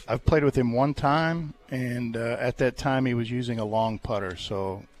off. I've played with him one time, and at that time he was using a long putter.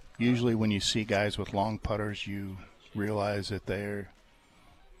 So usually when you see guys with long putters, you realize that they're,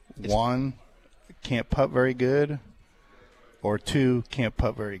 one, can't putt very good, or 2, can't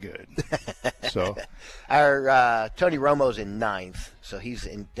putt very good. So our Tony Romo's in 9th, so he's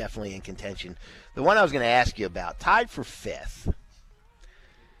definitely in contention. The one I was going to ask you about, tied for 5th,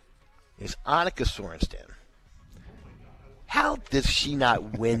 is Annika Sorenstam. How does she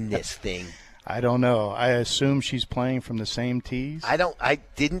not win this thing? I don't know. I assume she's playing from the same tees. I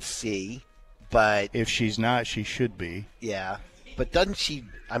didn't see, but if she's not, she should be. Yeah, but doesn't she?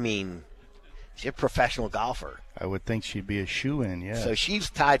 I mean, she's a professional golfer. I would think she'd be a shoe-in. Yeah. So she's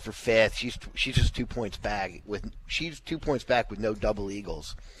tied for 5th. She's just 2 points back with no double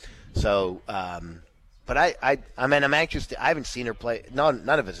eagles. So. But I mean, I'm anxious to. I haven't seen her play. None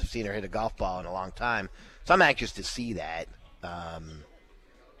of us have seen her hit a golf ball in a long time, so I'm anxious to see that.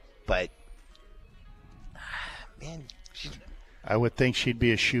 But man, I would think she'd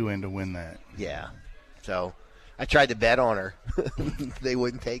be a shoe-in to win that. Yeah. So I tried to bet on her. They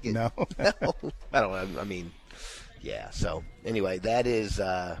wouldn't take it. No. No. I don't know. I mean, yeah. So anyway, that is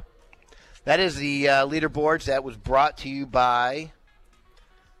the leaderboards. That was brought to you by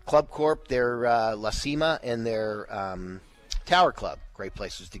Club Corp, their La Cima, and their Tower Club. Great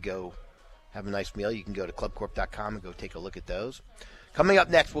places to go have a nice meal. You can go to clubcorp.com and go take a look at those. Coming up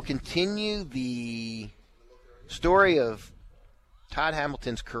next, we'll continue the story of Todd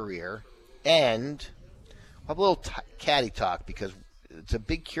Hamilton's career, and we'll have a little caddy talk, because it's a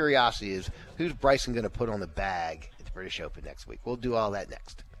big curiosity is who's Bryson going to put on the bag at the British Open next week. We'll do all that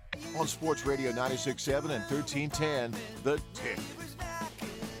next. On Sports Radio 96.7 and 1310, The Tick.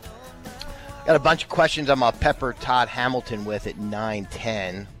 Got a bunch of questions I'm going to pepper Todd Hamilton with at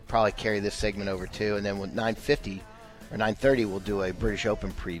 9:10. Probably carry this segment over too. And then with 9:50 or 9:30, we'll do a British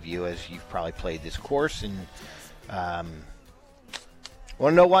Open preview, as you've probably played this course. And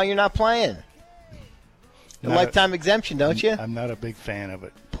want to know why you're not playing? The lifetime exemption, don't you? I'm not a big fan of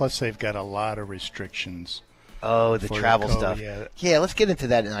it. Plus, they've got a lot of restrictions. Oh, the travel stuff. Yeah, let's get into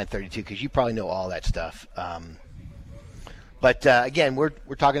that at 9:32, because you probably know all that stuff. But again, we're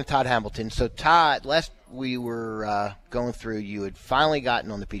talking to Todd Hamilton. So Todd, last we were going through, you had finally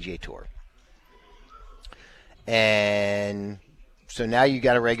gotten on the PGA Tour, and so now you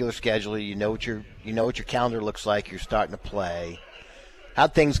got a regular schedule. You know what your calendar looks like. You're starting to play.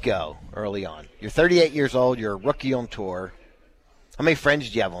 How'd things go early on? You're 38 years old. You're a rookie on tour. How many friends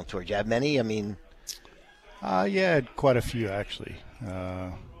did you have on tour? Did you have many? I mean, yeah, I had quite a few actually.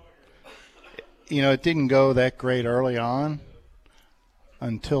 It didn't go that great early on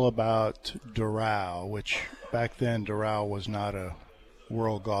until about Doral, which back then Doral was not a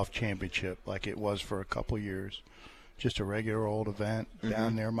World Golf Championship like it was for a couple years. Just a regular old event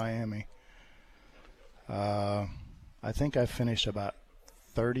down near Miami. I think I finished about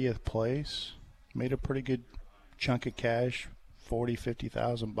 30th place. Made a pretty good chunk of cash,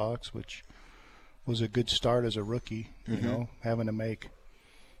 $50,000, which was a good start as a rookie. You know, having to make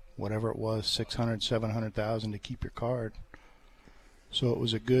whatever it was, $600,000-$700,000 to keep your card. So it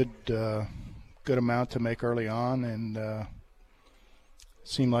was a good amount to make early on, and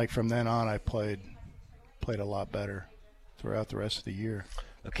seemed like from then on I played a lot better throughout the rest of the year.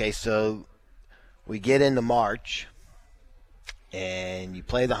 Okay, so we get into March, and you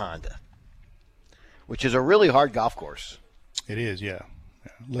play the Honda, which is a really hard golf course. It is, yeah.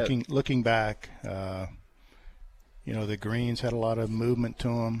 Looking back, the greens had a lot of movement to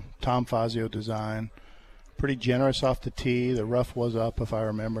them. Tom Fazio design, pretty generous off the tee. The rough was up, if I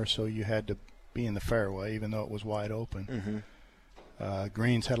remember, so you had to be in the fairway, even though it was wide open.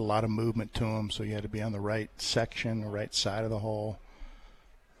 Greens had a lot of movement to them, so you had to be on the right section, the right side of the hole.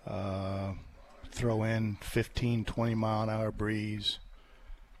 Throw in 15, 20 mile an hour breeze.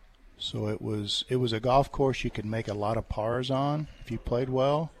 So it was a golf course you could make a lot of pars on if you played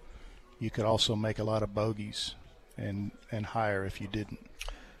well. You could also make a lot of bogeys and higher if you didn't.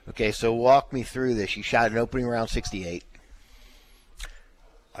 Okay, so walk me through this. You shot an opening round 68.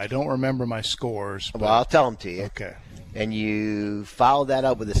 I don't remember my scores. But, Well, I'll tell them to you. okay. And you followed that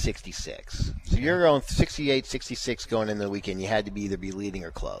up with a 66. So you're going 68, 66 going into the weekend. You had to either be leading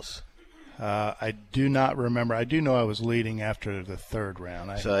or close. I do not remember. I do know I was leading after the third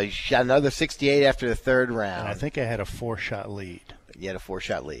round. So you shot another 68 after the third round. And I think I had a 4-shot lead. You had a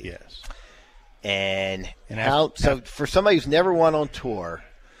 4-shot lead. Yes. And after, so for somebody who's never won on tour,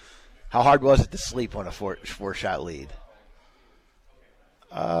 how hard was it to sleep on a 4-shot lead?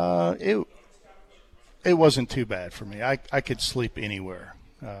 It wasn't too bad for me. I could sleep anywhere.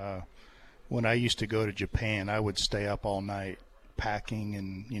 When I used to go to Japan, I would stay up all night packing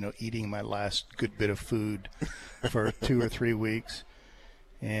and eating my last good bit of food for 2 or 3 weeks.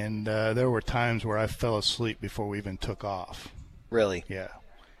 And there were times where I fell asleep before we even took off. Really? Yeah.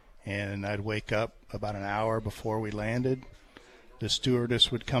 And I'd wake up about an hour before we landed. The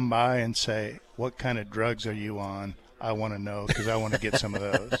stewardess would come by and say, "What kind of drugs are you on? I want to know because I want to get some of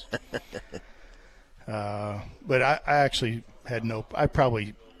those." But I actually had I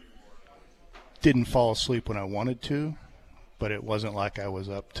probably didn't fall asleep when I wanted to, but it wasn't like I was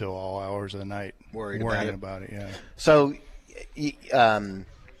up till all hours of the night worrying about it. Yeah. So,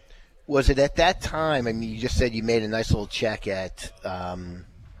 was it at that time? I mean, you just said you made a nice little check at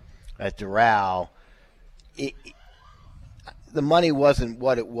Doral. The money wasn't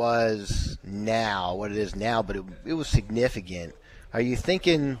what it was now, what it is now, but it was significant. Are you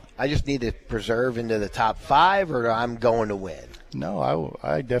thinking I just need to preserve into the top 5, or I'm going to win? No,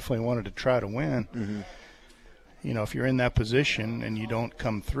 I definitely wanted to try to win. Mm-hmm. If you're in that position and you don't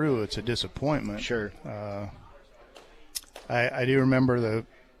come through, it's a disappointment. Sure. I do remember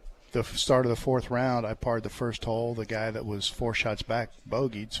the start of the 4th round. I parred the first hole. The guy that was 4 shots back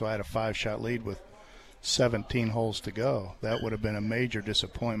bogeyed, so I had a 5-shot lead with 17 holes to go. That would have been a major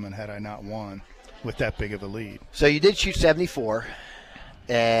disappointment had I not won with that big of a lead. So you did shoot 74,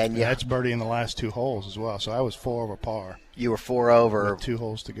 and that's birdie in the last 2 holes as well. So I was 4 over par. You were 4 over with 2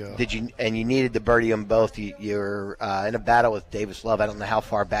 holes to go. Did you? And you needed to birdie them both. You're in a battle with Davis Love. I don't know how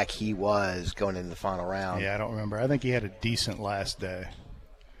far back he was going into the final round. Yeah, I don't remember. I think he had a decent last day.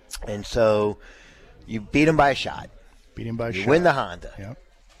 And so you beat him by a shot. Beat him by a shot. You win the Honda. Yep.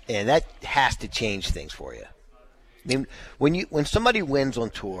 And that has to change things for you. I mean, when somebody wins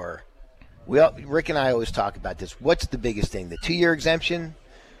on tour, Rick and I always talk about this. What's the biggest thing? The 2-year exemption,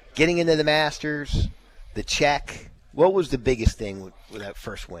 getting into the Masters, the check. What was the biggest thing with that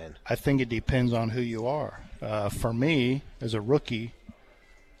first win? I think it depends on who you are. For me, as a rookie,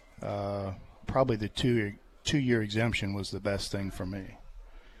 probably the 2-year exemption was the best thing for me.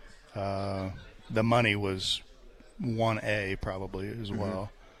 The money was 1A probably as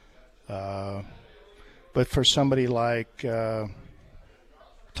well. But for somebody like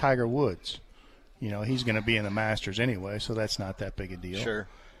Tiger Woods, he's going to be in the Masters anyway, so that's not that big a deal. Sure.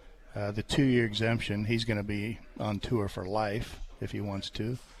 The 2-year exemption, he's going to be on tour for life if he wants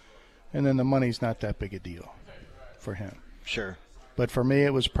to. And then the money's not that big a deal for him. Sure. But for me,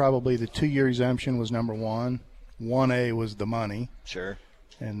 it was probably the 2-year exemption was number 1. 1A was the money. Sure.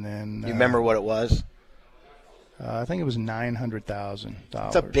 And then you remember what it was? I think it was $900,000.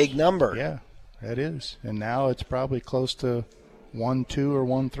 That's a big number. Yeah, it is. And now it's probably close to 1.2 or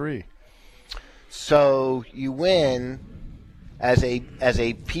 1.3. So you win as a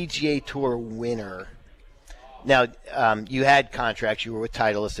PGA Tour winner. Now you had contracts. You were with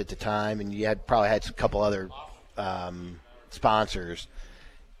Titleist at the time, and you had probably had a couple other sponsors.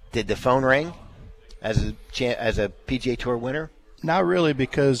 Did the phone ring as a PGA Tour winner? Not really,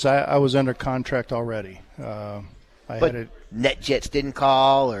 because I was under contract already. NetJets didn't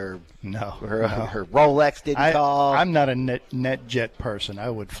call, or no, her Rolex didn't call. I'm not a NetJet person.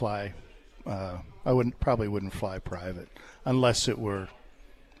 I would fly. I wouldn't fly private unless it were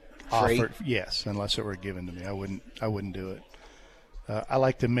offered. Yes, unless it were given to me. I wouldn't do it. I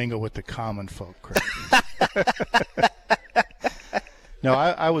like to mingle with the common folk, Craig. No,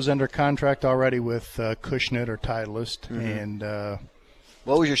 I was under contract already with Cushnet or Titleist, and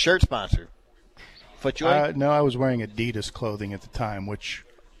what was your shirt sponsor? FootJoy? No, I was wearing Adidas clothing at the time, which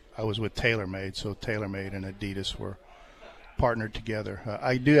I was with TaylorMade, so TaylorMade and Adidas were partnered together.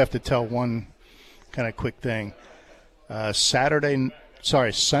 I do have to tell one kind of quick thing.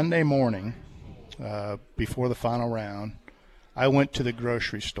 Sunday morning, before the final round, I went to the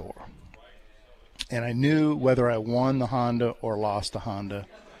grocery store. And I knew whether I won the Honda or lost the Honda.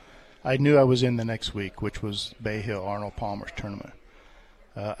 I knew I was in the next week, which was Bay Hill, Arnold Palmer's tournament.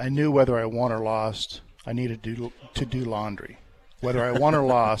 I knew whether I won or lost, I needed to do laundry. Whether I won or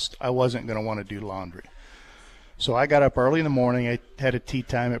lost, I wasn't going to want to do laundry. So I got up early in the morning. I had a tea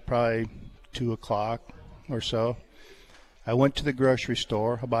time at probably 2 o'clock or so. I went to the grocery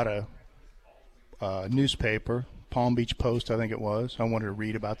store. I bought a newspaper, Palm Beach Post, I think it was. I wanted to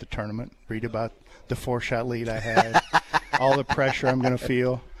read about the tournament, read about the 4-shot lead I had, all the pressure I'm going to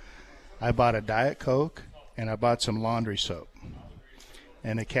feel. I bought a Diet Coke, and I bought some laundry soap.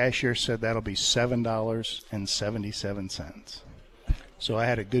 And the cashier said that'll be $7.77. So I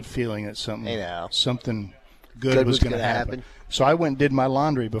had a good feeling that something good was going to happen. So I went and did my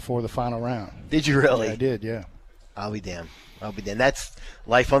laundry before the final round. Did you really? Yeah, I did, yeah. I'll be damned. That's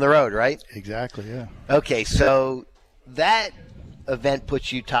life on the road, right? Exactly, yeah. Okay, so that event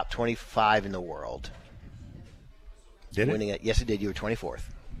puts you top 25 in the world. Did it? Winning it? Yes, it did. You were 24th.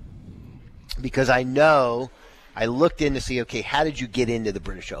 Because I looked in to see, okay, how did you get into the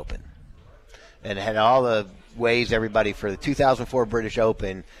British Open? And it had all the ways everybody for the 2004 British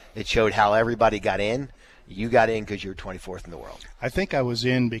Open, it showed how everybody got in. You got in because you were 24th in the world. I think I was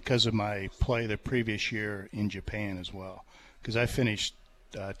in because of my play the previous year in Japan as well, because I finished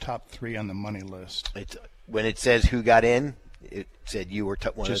top 3 on the money list. When it says who got in, it said you were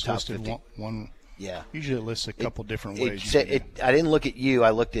one Just of the top listed 50. One. Yeah. Usually it lists a couple different ways. I didn't look at you. I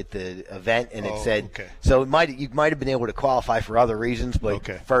looked at the event, and it said. Okay. So you might have been able to qualify for other reasons, but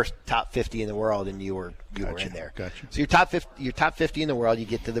Okay. first top 50 in the world, and you were in there. Gotcha. So you're top 50 in the world. You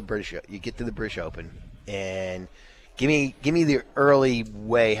get to the British Open, and give me the early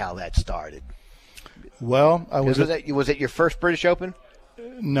way how that started. Well, Was it your first British Open?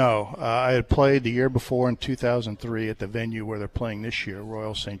 No, I had played the year before in 2003 at the venue where they're playing this year,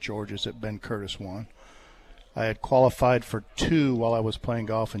 Royal St. George's, that Ben Curtis won. I had qualified for 2 while I was playing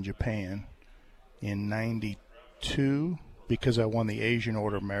golf in Japan in 92 because I won the Asian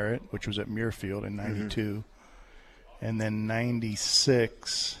Order Merit, which was at Muirfield in 92. And then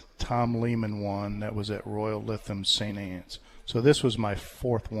 96, Tom Lehman won. That was at Royal Lytham St. Anne's. So this was my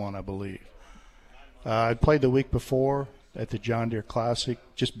 4th one, I believe. I'd played the week before at the John Deere Classic,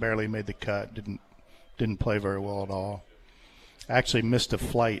 just barely made the cut, didn't play very well at all. Actually missed a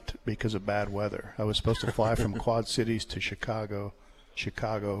flight because of bad weather. I was supposed to fly from Quad Cities to Chicago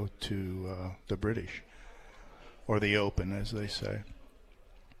to the British, or the Open, as they say.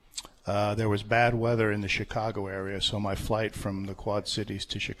 There was bad weather in the Chicago area, so my flight from the Quad Cities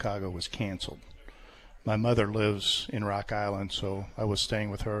to Chicago was canceled. My mother lives in Rock Island, so I was staying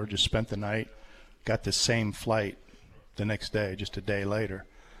with her, just spent the night, got the same flight the next day, just a day later.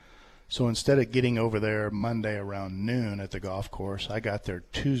 So instead of getting over there Monday around noon at the golf course, I got there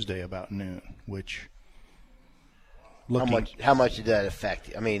Tuesday about noon, which How much did that affect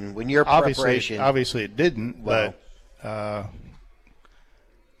you? I mean, when your preparation... Obviously it didn't, well, but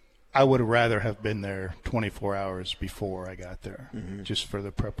I would have rather have been there 24 hours before I got there, just for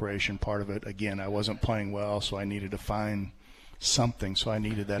the preparation part of it. Again, I wasn't playing well, so I needed to find something, so I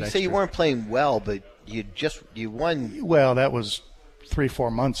needed that extra. You say you weren't playing well, but you won. Well, that was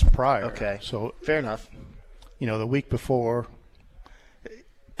 3-4 months prior. Okay, so fair enough. The week before,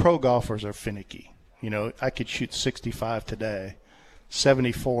 pro golfers are finicky. I could shoot 65 today,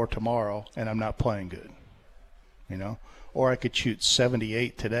 74 tomorrow, and I'm not playing good. Or I could shoot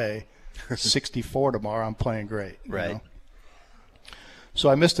 78 today, 64 tomorrow, I'm playing great. Right. So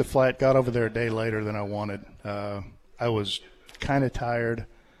I missed a flight, got over there a day later than I wanted. I was kind of tired,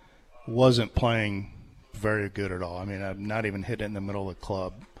 wasn't playing very good at all. I mean, I'm not even hitting in the middle of the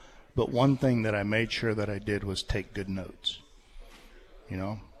club. But one thing that I made sure that I did was take good notes.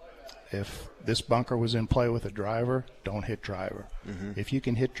 If this bunker was in play with a driver, don't hit driver. If you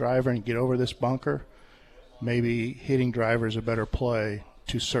can hit driver and get over this bunker, maybe hitting driver is a better play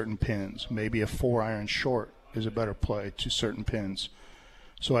to certain pins. Maybe a 4-iron short is a better play to certain pins.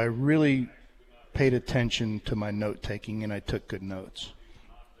 So I really paid attention to my note-taking, and I took good notes.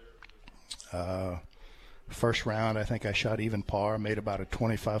 First round, I think I shot even par, made about a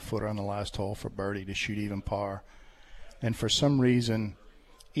 25-footer on the last hole for birdie to shoot even par. And for some reason,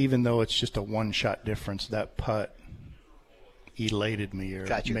 even though it's just a one-shot difference, that putt elated me or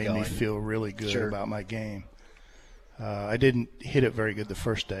made me feel really good about my game. I didn't hit it very good the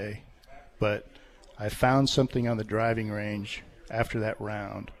first day, but I found something on the driving range after that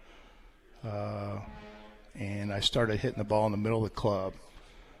round, and I started hitting the ball in the middle of the club,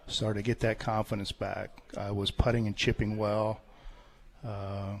 started to get that confidence back. I was putting and chipping well,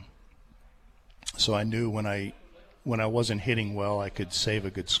 so I knew when I wasn't hitting well, I could save a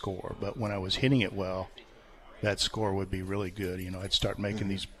good score. But when I was hitting it well, that score would be really good. I'd start making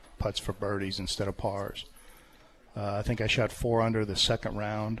these putts for birdies instead of pars. I think I shot 4 under the second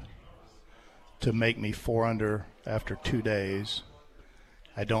round to make me 4 under after 2 days.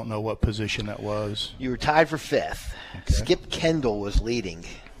 I don't know what position that was. You were tied for 5th. Okay. Skip Kendall was leading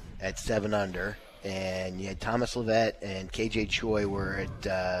at 7 under, and you had Thomas Leavitt and KJ Choi were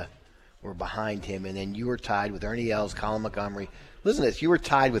behind him, and then you were tied with Ernie Els, Colin Montgomery. Listen to this. You were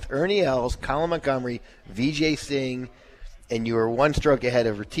tied with Ernie Els, Colin Montgomery, Vijay Singh, and you were 1 stroke ahead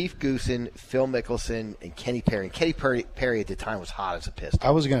of Retief Goosen, Phil Mickelson, and Kenny Perry. And Kenny Perry at the time was hot as a pistol.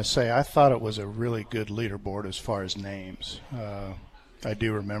 I was going to say, I thought it was a really good leaderboard as far as names. I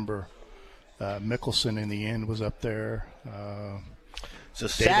do remember Mickelson in the end was up there. So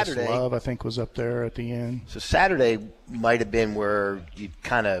Davis Saturday, Love, I think, was up there at the end. So Saturday might have been where you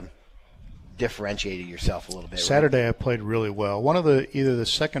kind of differentiated yourself a little bit. Saturday I played really well. Either the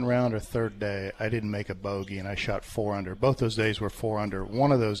second round or third day, I didn't make a bogey, and I shot 4 under. Both those days were 4 under.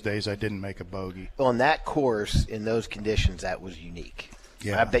 One of those days I didn't make a bogey. Well, on that course, in those conditions, that was unique.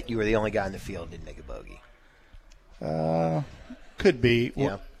 Yeah. I bet you were the only guy in the field that didn't make a bogey. Could be. Yeah.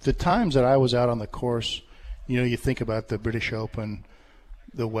 Well, the times that I was out on the course, you think about the British Open,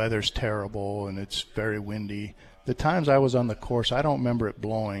 the weather's terrible and it's very windy. The times I was on the course, I don't remember it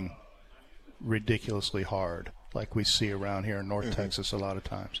blowing ridiculously hard like we see around here in North Texas a lot of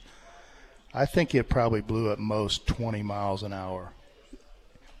times. I think it probably blew at most 20 miles an hour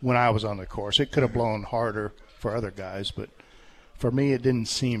when I was on the course. It could have blown harder for other guys, but for me it didn't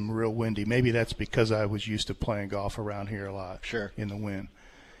seem real windy. Maybe that's because I was used to playing golf around here a lot. Sure. In the wind.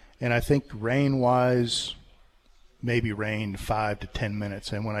 And I think rain-wise, maybe rained 5 to 10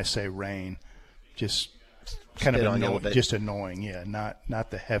 minutes. And when I say rain, just kind of annoying. Yeah,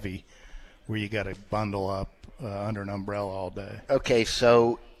 not the heavy where you got to bundle up under an umbrella all day. Okay,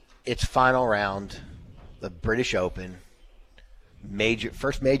 so it's final round, the British Open,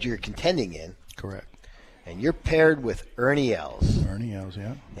 first major you're contending in. Correct. And you're paired with Ernie Els. Ernie Els,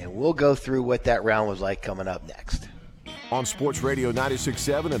 yeah. And we'll go through what that round was like coming up next. On Sports Radio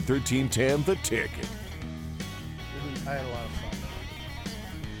 96.7 and 1310, The Ticket. I had a lot of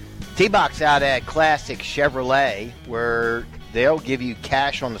fun. T-Box out at Classic Chevrolet, where they'll give you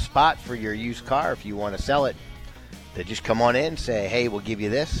cash on the spot for your used car if you want to sell it. They just come on in and say, hey, we'll give you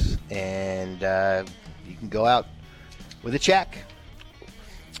this, and you can go out with a check.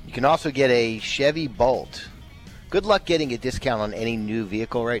 You can also get a Chevy Bolt. Good luck getting a discount on any new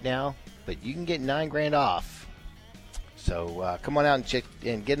vehicle right now, but you can get $9,000 off. So come on out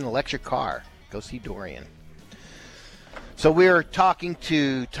and get an electric car. Go see Dorian. So we're talking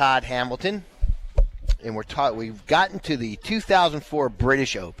to Todd Hamilton, and we've gotten to the 2004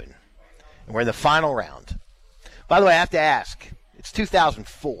 British Open, and we're in the final round. By the way, I have to ask, it's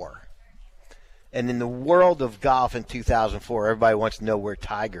 2004. And in the world of golf in 2004, everybody wants to know where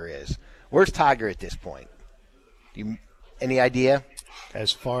Tiger is. Where's Tiger at this point? Any idea?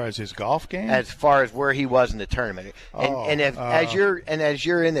 As far as his golf game? As far as where he was in the tournament. As you're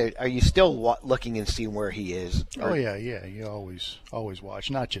in there, are you still looking and seeing where he is? Oh yeah. You always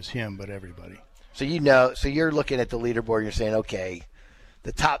watch, not just him, but everybody. So so you're looking at the leaderboard and you're saying, okay,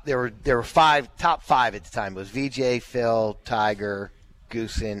 the top there were top five at the time. It was Vijay, Phil, Tiger,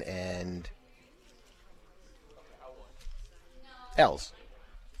 Goosen, and Els.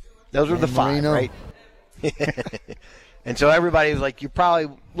 Those were the five, Marino. right? And so everybody was like, you're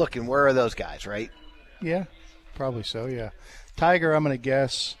probably looking, where are those guys, right? Yeah, probably so, yeah. Tiger, I'm going to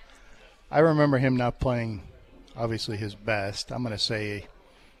guess, I remember him not playing, obviously, his best. I'm going to say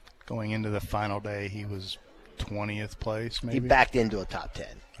going into the final day, he was 20th place, maybe? He backed into a top 10.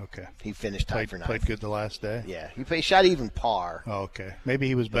 Okay. He finished tied for 9th. Played good the last day? Yeah. He shot even par. Oh, okay. Maybe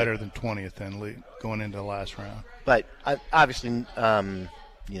he was better than 20th then, going into the last round. But obviously,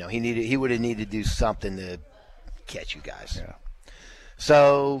 he would have needed to do something to catch you guys. Yeah.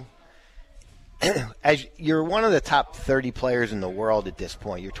 So, as you're one of the top 30 players in the world at this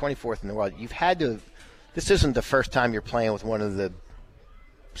point, you're 24th in the world. You've had to. This isn't the first time you're playing with one of the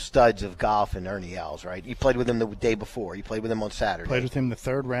studs of golf in Ernie Els, right? You played with him the day before. You played with him on Saturday. Played with him the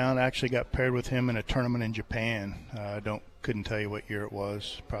third round. Actually got paired with him in a tournament in Japan. Couldn't tell you what year it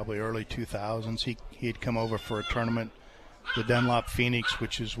was. Probably early 2000s. He had come over for a tournament, the Dunlop Phoenix,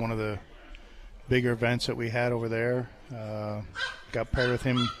 which is one of the bigger events that we had over there. Got paired with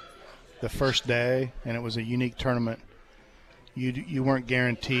him the first day, and it was a unique tournament. You weren't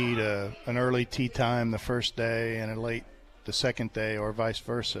guaranteed an early tee time the first day and a late the second day, or vice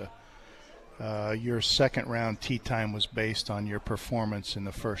versa. Your second round tee time was based on your performance in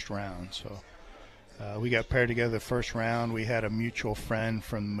the first round. So we got paired together the first round. We had a mutual friend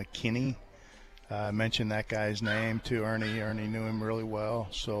from McKinney. I mentioned that guy's name to Ernie. Ernie knew him really well.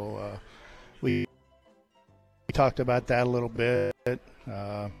 So we talked about that a little bit.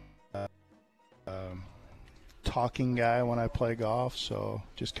 Talking guy when I play golf, so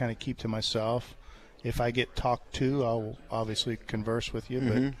just kind of keep to myself. If I get talked to, I'll obviously converse with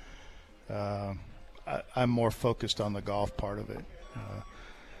you, but I'm more focused on the golf part of it.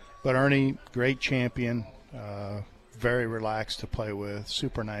 But Ernie, great champion, very relaxed to play with,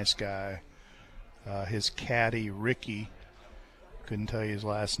 super nice guy. His caddy, Ricky, couldn't tell you his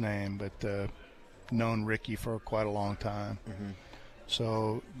last name, but known Ricky for quite a long time.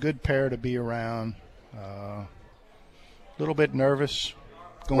 So good pair to be around. A little bit nervous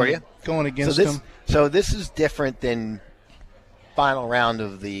going against him. So this is different than final round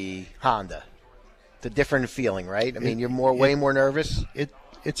of the Honda. It's a different feeling, right? I mean, you're way more nervous.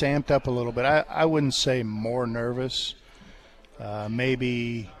 It's amped up a little bit. I wouldn't say more nervous.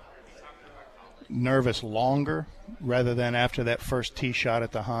 Maybe nervous longer rather than after that first tee shot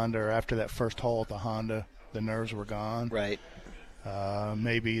at the Honda or after that first hole at the Honda, the nerves were gone. Right.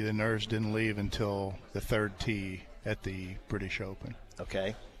 Maybe the nerves didn't leave until the third tee at the British Open.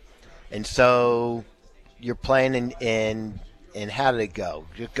 Okay. And so you're playing and how did it go?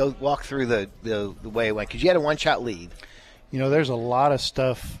 Just go walk through the way it went, because you had a one-shot lead. You know, there's a lot of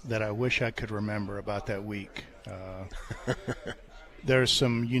stuff that I wish I could remember about that week. There's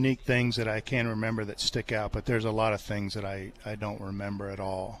some unique things that I can remember that stick out, but there's a lot of things that I don't remember at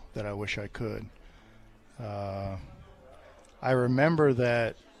all that I wish I could. I remember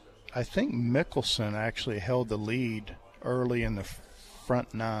that I think Mickelson actually held the lead early in the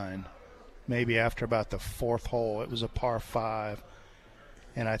front nine, maybe after about the fourth hole. It was a par 5,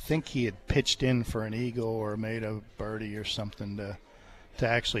 and I think he had pitched in for an eagle or made a birdie or something to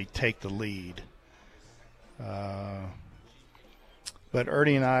actually take the lead. But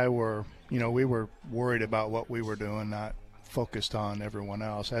Ernie and I were, we were worried about what we were doing, not focused on everyone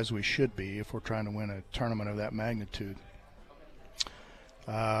else, as we should be if we're trying to win a tournament of that magnitude.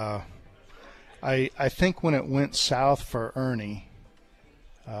 I think when it went south for Ernie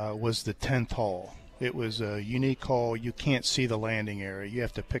was the 10th hole. It was a unique hole. You can't see the landing area. You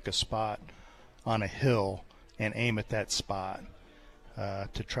have to pick a spot on a hill and aim at that spot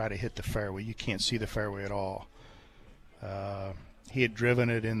to try to hit the fairway. You can't see the fairway at all. He had driven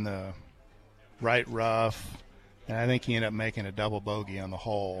it in the right rough, and I think he ended up making a double bogey on the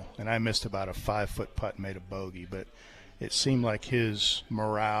hole. And I missed about a 5-foot putt and made a bogey, but it seemed like his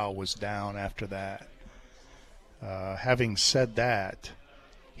morale was down after that. Having said that,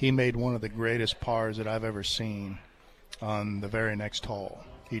 he made one of the greatest pars that I've ever seen on the very next hole.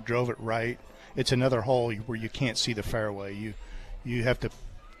 He drove it right. It's another hole where you can't see the fairway. You have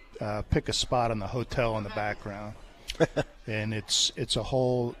to pick a spot on the hotel in the background. And it's a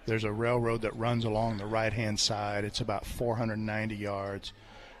hole. There's a railroad that runs along the right-hand side. It's about 490 yards.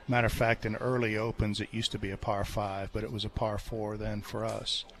 Matter of fact, in early opens, it used to be a par 5, but it was a par 4 then for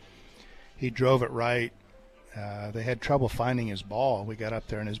us. He drove it right. They had trouble finding his ball. We got up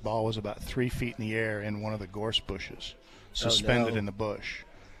there, and his ball was about 3 feet in the air in one of the gorse bushes, suspended in the bush.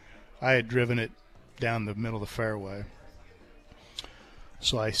 I had driven it down the middle of the fairway.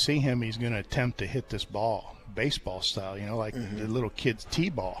 So I see him. He's going to attempt to hit this ball, baseball style, like the little kid's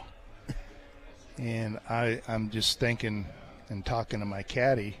T-ball. And I'm just thinking and talking to my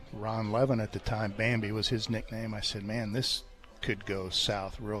caddy, Ron Levin at the time. Bambi was his nickname. I said, man, this could go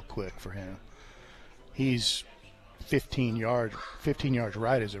south real quick for him. He's 15 yards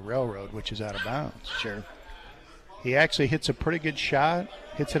right is a railroad, which is out of bounds. Sure. He actually hits a pretty good shot,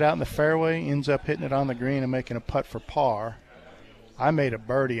 hits it out in the fairway, ends up hitting it on the green and making a putt for par. I made a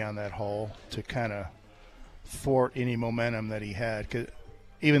birdie on that hole to kind of thwart any momentum that he had. 'Cause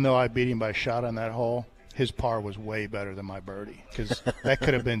even though I beat him by a shot on that hole, his par was way better than my birdie, because that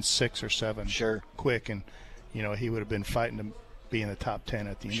could have been 6 or 7 sure. quick, and he would have been fighting to be in the top 10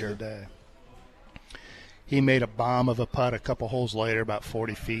 at the end of the day. He made a bomb of a putt a couple holes later, about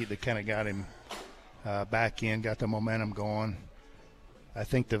 40 feet, that kind of got him back in, got the momentum going. I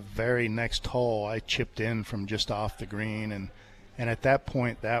think the very next hole I chipped in from just off the green, and at that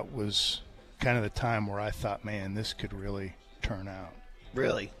point, that was kind of the time where I thought, man, this could really turn out.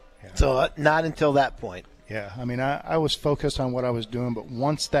 Really? Yeah. So not until that point. Yeah, I mean, I was focused on what I was doing, but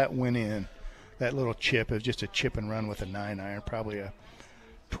once that went in, that little chip, it was just a chip and run with a 9-iron, probably a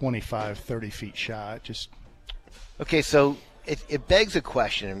 25, 30 feet shot. Okay, so it begs a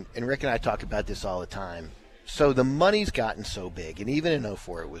question, and Rick and I talk about this all the time. So the money's gotten so big, and even in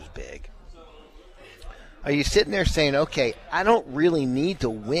 04 it was big. Are you sitting there saying, okay, I don't really need to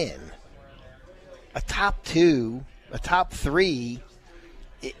win a top 2, a top 3,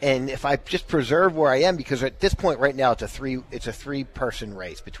 and if I just preserve where I am, because at this point right now it's a three-person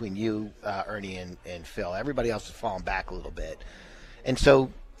race between you, Ernie, and Phil. Everybody else has fallen back a little bit, and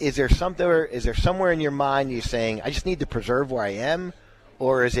so is there somewhere in your mind you're saying I just need to preserve where I am,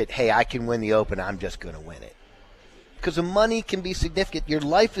 or is it, hey, I can win the Open, I'm just going to win it? Because the money can be significant. Your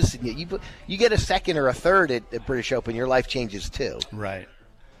life is significant. You get a second or a third at British Open, your life changes too. Right.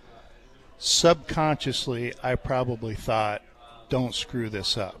 Subconsciously, I probably thought, don't screw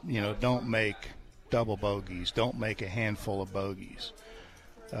this up. Don't make double bogeys. Don't make a handful of bogeys.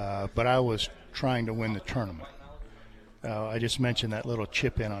 But I was trying to win the tournament. I just mentioned that little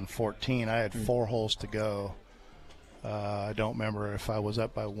chip in on 14. I had 4 holes to go. I don't remember if I was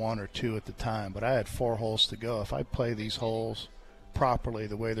up by 1 or 2 at the time, but I had 4 holes to go. If I play these holes properly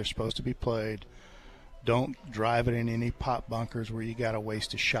the way they're supposed to be played, don't drive it in any pot bunkers where you got to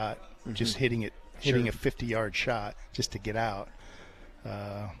waste a shot, just hitting a 50-yard shot just to get out.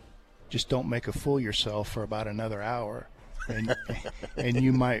 Just don't make a fool of yourself for about another hour, and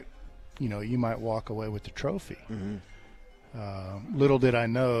you might walk away with the trophy. Little did I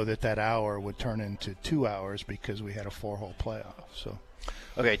know that hour would turn into 2 hours because we had a 4-hole playoff. So,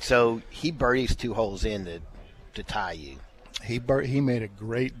 okay, so he birdies 2 holes in to tie you. He made a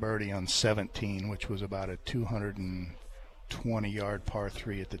great birdie on 17, which was about a 220-yard par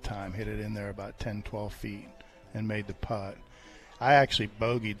 3 at the time. Hit it in there about 10, 12 feet and made the putt. I actually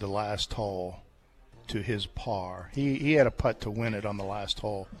bogeyed the last hole to his par. He had a putt to win it on the last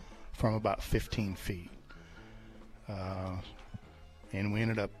hole from about 15 feet. And we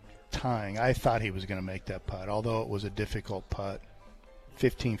ended up tying. I thought he was going to make that putt, although it was a difficult putt.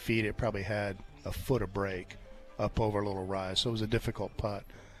 15 feet, it probably had a foot of break up over a little rise, so it was a difficult putt.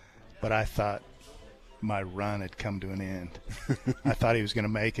 But I thought my run had come to an end. I thought he was going to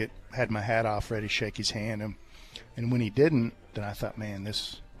make it, had my hat off, ready to shake his hand. And when he didn't, then I thought, man,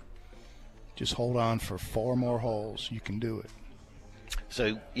 just hold on for 4 more holes. You can do it.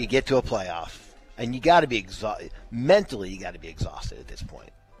 So you get to a playoff. And you got to be exhausted. Mentally, you got to be exhausted at this point,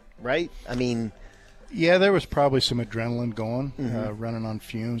 right? I mean, yeah, there was probably some adrenaline going, running on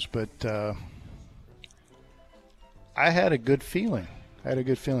fumes, but I had a good feeling. About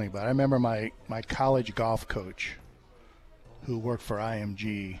it. I remember my college golf coach, who worked for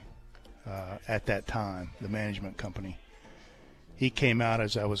IMG at that time, the management company. He came out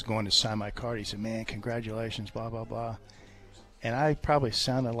as I was going to sign my card. He said, "Man, congratulations, blah blah blah," and I probably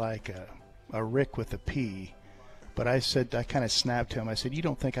sounded like a Rick with a P, but I kind of snapped to him. I said, "You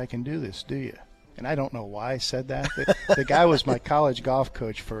don't think I can do this, do you?" And I don't know why I said that. The guy was my college golf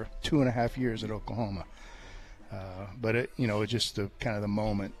coach for 2.5 years at Oklahoma. But it just the kind of the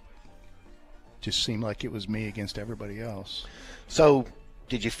moment just seemed like it was me against everybody else. So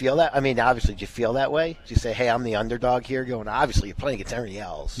did you feel that? I mean, obviously, did you feel that way? Did you say, "Hey, I'm the underdog here"? Going, obviously, you're playing against everybody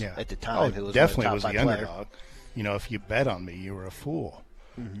else at the time. Who was definitely was the player. underdog. If you bet on me, you were a fool.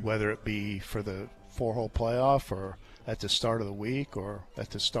 Whether it be for the 4-hole playoff or at the start of the week or at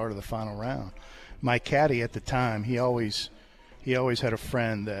the start of the final round. My caddy at the time, he always had a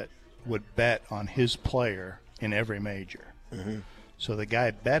friend that would bet on his player in every major. So the guy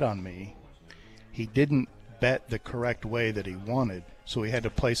bet on me. He didn't bet the correct way that he wanted, so he had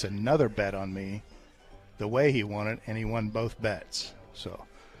to place another bet on me the way he wanted, and he won both bets. So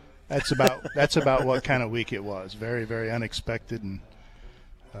that's about what kind of week it was. Very, very unexpected and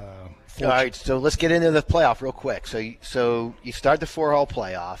all right, so let's get into the playoff real quick. So you start the 4-hole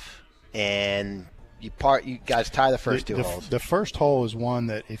playoff, and you guys tie the first 2 holes. The first hole is one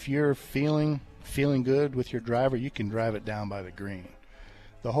that if you're feeling good with your driver, you can drive it down by the green.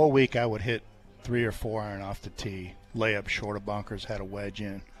 The whole week I would hit 3 or 4 iron off the tee, lay up short of bunkers, had a wedge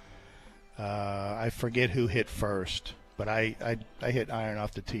in. I forget who hit first, but I hit iron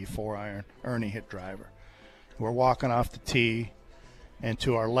off the tee, 4 iron. Ernie hit driver. We're walking off the tee. And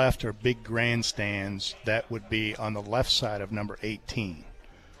to our left are big grandstands that would be on the left side of number 18.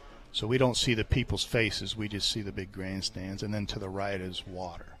 So we don't see the people's faces. We just see the big grandstands. And then to the right is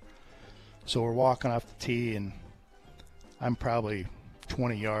water. So we're walking off the tee, and I'm probably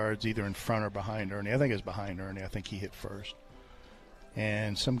 20 yards either in front or behind Ernie. I think it's behind Ernie. I think he hit first.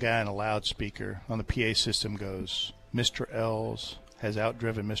 And some guy in a loudspeaker on the PA system goes, "Mr. Els has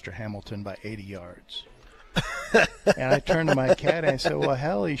outdriven Mr. Hamilton by 80 yards." And I turned to my caddy and I said, "Well,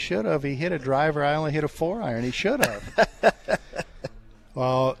 hell, he should have. He hit a driver. I only hit a 4 iron. He should have."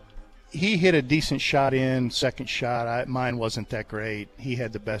 Well, he hit a decent shot in, second shot. Mine wasn't that great. He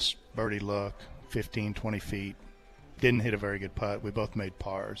had the best birdie look, 15, 20 feet. Didn't hit a very good putt. We both made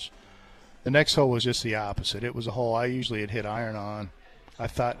pars. The next hole was just the opposite. It was a hole I usually had hit iron on. I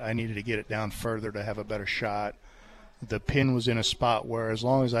thought I needed to get it down further to have a better shot. the pin was in a spot where as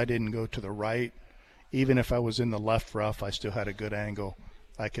long as I didn't go to the right, even if I was in the left rough, I still had a good angle.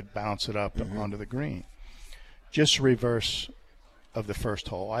 I could bounce it up onto the green. Just reverse of the first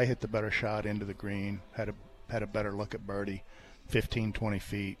hole. I hit the better shot into the green, had a better look at birdie, 15, 20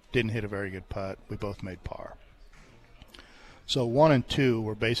 feet. Didn't hit a very good putt. We both made par. So 1 and 2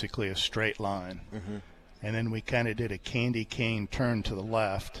 were basically a straight line. And then we kind of did a candy cane turn to the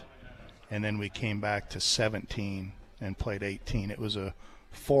left, and then we came back to 17 and played 18. It was a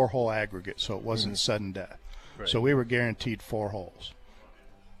 4-hole aggregate, so it wasn't sudden death. Right. So we were guaranteed 4 holes.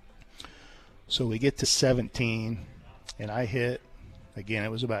 So we get to 17, and I hit, again,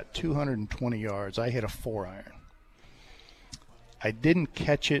 it was about 220 yards. I hit a 4-iron. I didn't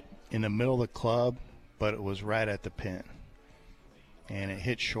catch it in the middle of the club, but it was right at the pin. And it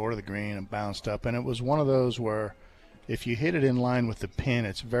hit short of the green and bounced up. And it was one of those where if you hit it in line with the pin,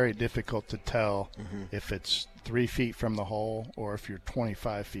 it's very difficult to tell if it's 3 feet from the hole or if you're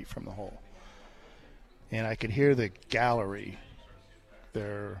 25 feet from the hole. And I could hear the gallery.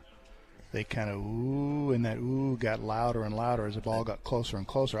 They kind of ooh, and that ooh got louder and louder as the ball got closer and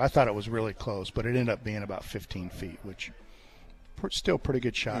closer. I thought it was really close, but it ended up being about 15 feet, which still pretty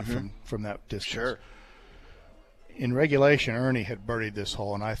good shot from that distance. Sure. In regulation, Ernie had birdied this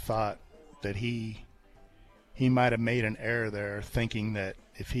hole, and I thought that he might have made an error there, thinking that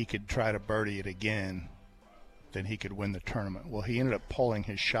if he could try to birdie it again, then he could win the tournament. Well, he ended up pulling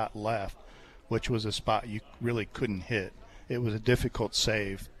his shot left, which was a spot you really couldn't hit. It was a difficult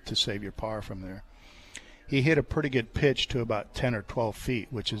save to save your par from there. He hit a pretty good pitch to about 10 or 12 feet,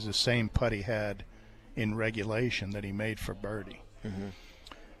 which is the same putt he had in regulation that he made for birdie.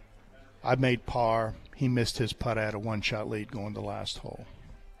 I made par. He missed his putt. I had a 1-shot lead going to the last hole.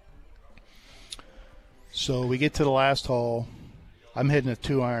 So we get to the last hole. I'm hitting a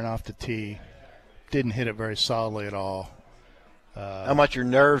 2-iron off the tee. Didn't hit it very solidly at all. How much your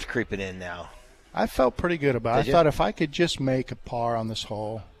nerves creeping in now? I felt pretty good about it. Did you? I thought if I could just make a par on this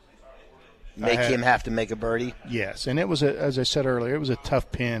hole. Make him have to make a birdie? Yes, and it was, as I said earlier, it was a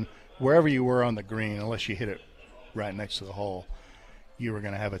tough pin. Wherever you were on the green, unless you hit it right next to the hole, you were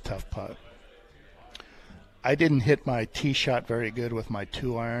going to have a tough putt. I didn't hit my tee shot very good with my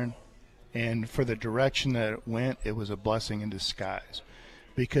 2-iron, and for the direction that it went, it was a blessing in disguise.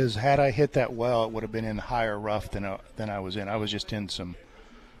 Because had I hit that well, it would have been in higher rough than I was in. I was just in some,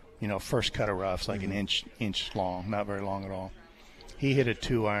 first cut of roughs, like an inch long, not very long at all. He hit a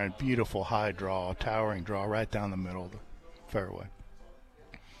 2-iron, beautiful high draw, towering draw, right down the middle of the fairway.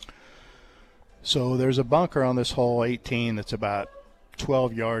 So there's a bunker on this hole 18 that's about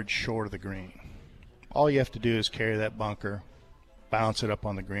 12 yards short of the green. All you have to do is carry that bunker, bounce it up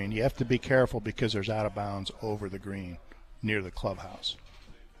on the green. You have to be careful because there's out of bounds over the green near the clubhouse.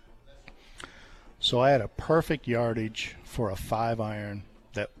 So I had a perfect yardage for a 5-iron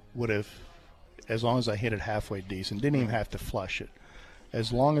that would have, as long as I hit it halfway decent, didn't even have to flush it.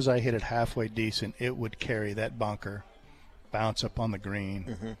 As long as I hit it halfway decent, it would carry that bunker, bounce up on the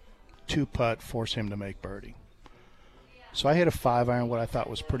green, 2-putt, force him to make birdie. So I hit a 5-iron, what I thought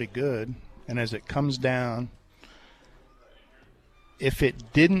was pretty good. And as it comes down, if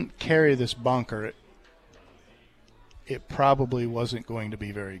it didn't carry this bunker, it probably wasn't going to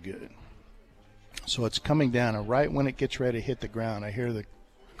be very good. So it's coming down, and right when it gets ready to hit the ground, I hear the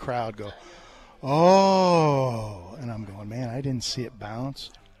crowd go, "Oh!" And I'm going, man, I didn't see it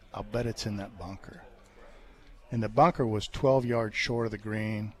bounce. I'll bet it's in that bunker. And the bunker was 12 yards short of the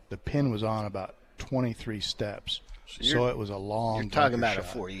green. The pin was on about 23 steps. So it was a long. You're talking about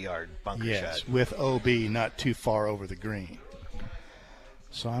shot. a 40-yard bunker Yes, shot. with OB not too far over the green.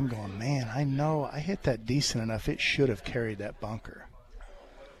 So I'm going, man, I know I hit that decent enough. It should have carried that bunker.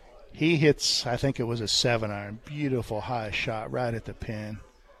 He hits, I think it was a 7-iron, beautiful high shot right at the pin.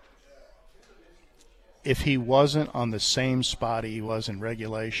 If he wasn't on the same spot he was in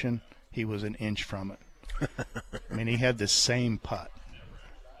regulation, he was an inch from it. I mean, he had the same putt.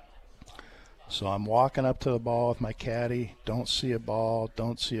 So I'm walking up to the ball with my caddy. Don't see a ball,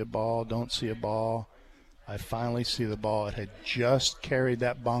 don't see a ball, don't see a ball. I finally see the ball. It had just carried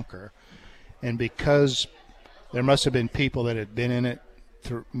that bunker. And because there must have been people that had been in it,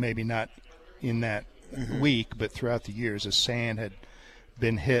 maybe not in that week, but throughout the years, the sand had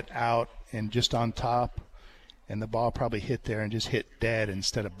been hit out and just on top. And the ball probably hit there and just hit dead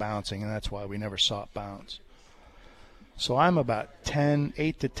instead of bouncing. And that's why we never saw it bounce. So I'm about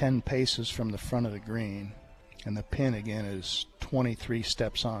 8 to 10 paces from the front of the green, and the pin again is 23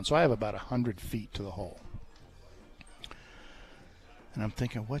 steps on. So I have about 100 feet to the hole. And I'm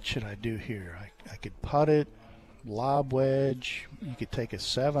thinking, what should I do here? I could putt it, lob wedge. You could take a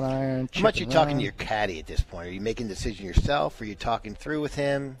 7-iron. How much are you chip and talking run. to your caddy at this point? Are you making a decision yourself? Are you talking through with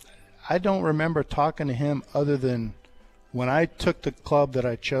him? I don't remember talking to him other than when I took the club that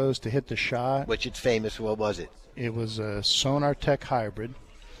I chose to hit the shot. Which it's famous. What was it? It was a Sonar Tech Hybrid,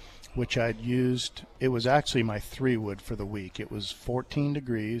 which I'd used. It was actually my 3-wood for the week. It was 14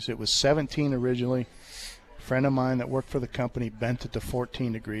 degrees. It was 17 originally. A friend of mine that worked for the company bent it to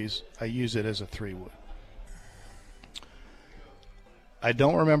 14 degrees. I used it as a 3-wood. I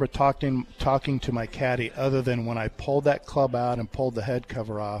don't remember talking to my caddy other than when I pulled that club out and pulled the head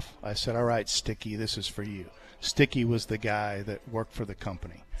cover off. I said, all right, Sticky, this is for you. Sticky was the guy that worked for the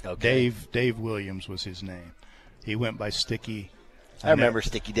company. Okay. Dave Williams was his name. He went by Sticky. I remember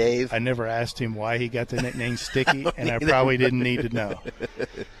Sticky Dave. I never asked him why he got the nickname Sticky, and I probably didn't need to know.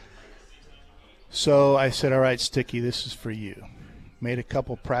 So I said, all right, Sticky, this is for you. Made a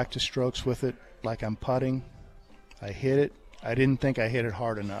couple practice strokes with it like I'm putting. I hit it. I didn't think I hit it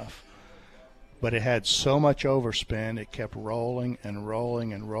hard enough. But it had so much overspin, it kept rolling and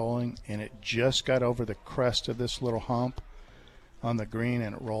rolling and rolling, and it just got over the crest of this little hump on the green,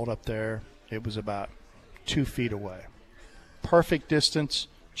 and it rolled up there. It was about 2 feet away. Perfect distance,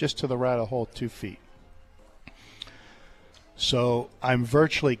 just to the right of the hole, 2 feet. So I'm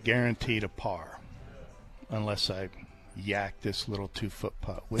virtually guaranteed a par unless I yak this little 2-foot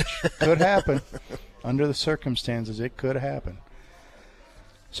putt, which could happen. Under the circumstances, it could happen.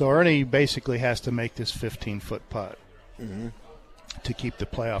 So Ernie basically has to make this 15-foot putt to keep the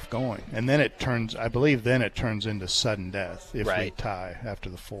playoff going. And then it turns, I believe then it turns into sudden death if we tie after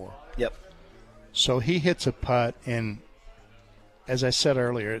the 4. Yep. So he hits a putt, and as I said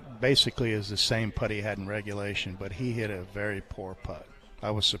earlier, it basically is the same putt he had in regulation, but he hit a very poor putt.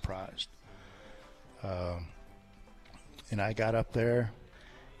 I was surprised. And I got up there,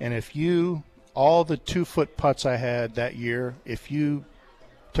 and all the 2-foot putts I had that year, if you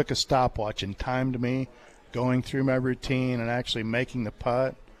took a stopwatch and timed me going through my routine and actually making the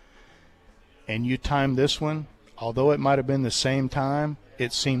putt, and you timed this one, although it might have been the same time,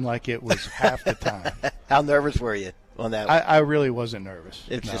 it seemed like it was half the time. How nervous were you on that? I really wasn't nervous.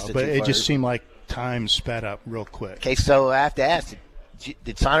 It's no, just that but you it just fired. seemed like time sped up real quick. Okay, so I have to ask,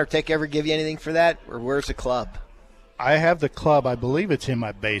 did Sonartec ever give you anything for that, or where's the club? I have the club. I believe it's in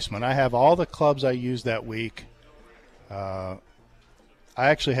my basement. I have all the clubs I used that week. I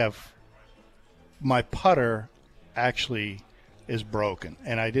actually have my putter actually is broken,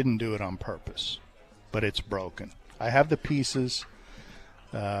 and I didn't do it on purpose, but it's broken. I have the pieces,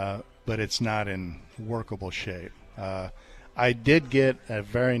 but it's not in workable shape. I did get a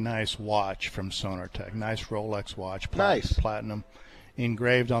very nice watch from Sonartec, nice Rolex watch, Nice. platinum,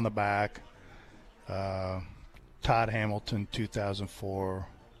 engraved on the back. Todd Hamilton, 2004.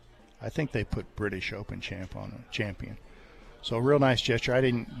 I think they put British Open champion. So a real nice gesture. I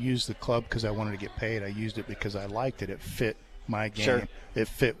didn't use the club because I wanted to get paid. I used it because I liked it. It fit my game. Sure. It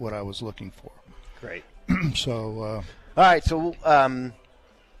fit what I was looking for. Great. So All right, so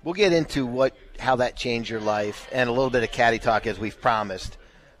we'll get into how that changed your life and a little bit of caddy talk as we've promised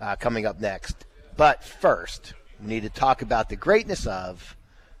coming up next. But first, we need to talk about the greatness of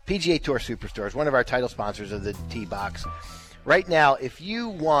PGA Tour Superstores, one of our title sponsors of the T-Box. Right now, if you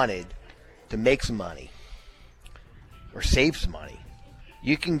wanted to make some money or save some money,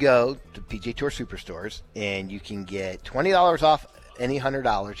 you can go to PGA Tour Superstores and you can get $20 off any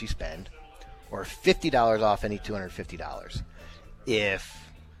 $100 you spend or $50 off any $250.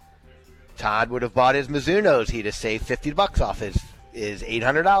 If Todd would have bought his Mizunos, he'd have saved $50 off his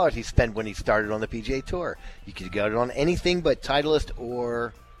 $800 he spent when he started on the PGA Tour. You could go on anything but Titleist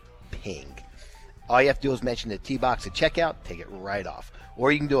or Ping. All you have to do is mention the T-Box at checkout, take it right off.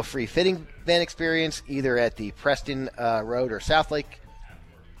 Or you can do a free fitting van experience either at the Preston Road or Southlake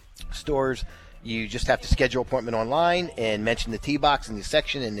stores. You just have to schedule an appointment online and mention the T-Box in the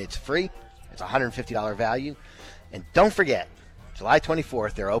section, and it's free. It's a $150 value. And don't forget, July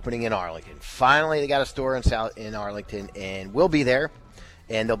 24th, they're opening in Arlington. Finally, they got a store in Arlington, and we'll be there.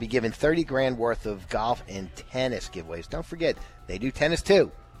 And they'll be giving $30,000 worth of golf and tennis giveaways. Don't forget, they do tennis too.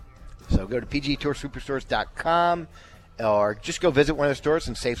 So go to PGATourSuperstores.com or just go visit one of the stores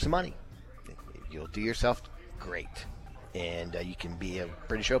and save some money. You'll do yourself great. And you can be a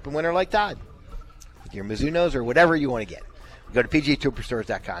British Open winner like Todd with your Mizunos or whatever you want to get. Go to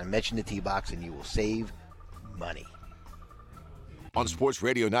PGATourSuperstores.com and mention the T-Box and you will save money. On Sports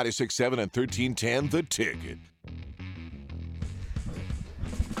Radio 96.7 and 1310, The Ticket.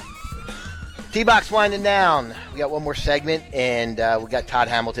 T-Box winding down. We got one more segment, and we got Todd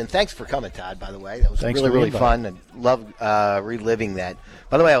Hamilton. Thanks for coming, Todd, by the way. That was Thanks really, for the really invite. fun, and love reliving that.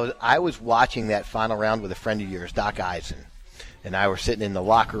 By the way, I was watching that final round with a friend of yours, Doc Eisen, and I were sitting in the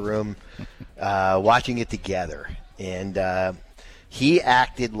locker room watching it together. And he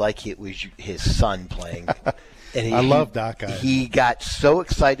acted like it was his son playing. And I love Doc Eisen. He got so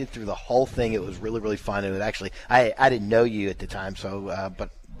excited through the whole thing. It was really, really fun. And it actually, I didn't know you at the time, so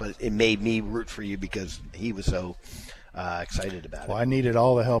but it made me root for you because he was so excited about Well, it. I needed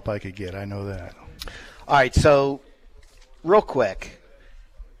all the help I could get. I know that. All right, so real quick,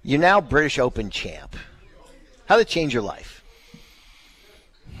 you're now British Open champ. How did it change your life?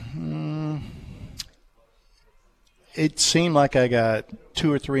 It seemed like I got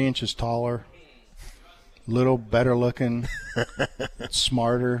 2 or 3 inches taller, little better looking,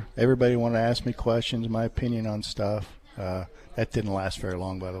 smarter. Everybody wanted to ask me questions, my opinion on stuff. That didn't last very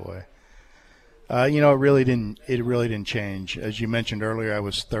long, by the way. It really didn't change. As you mentioned earlier, I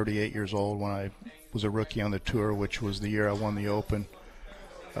was 38 years old when I was a rookie on the tour, which was the year I won the Open.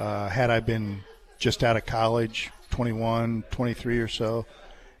 Had I been just out of college, 21, 23 or so,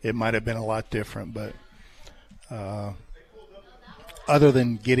 it might have been a lot different. But other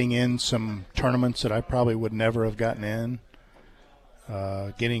than getting in some tournaments that I probably would never have gotten in,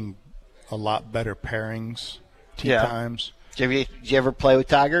 getting a lot better pairings, tee Yeah. times. Did you ever play with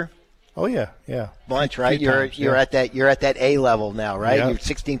Tiger? Oh yeah. Bunch, Few right? You're times, yeah. at that A level now, right? Yep. You're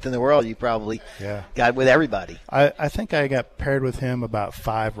 16th in the world. You probably Yeah. got with everybody. I think I got paired with him about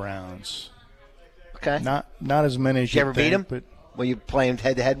 5 rounds. Okay. Not as many as Did you ever think, beat him? But Were you playing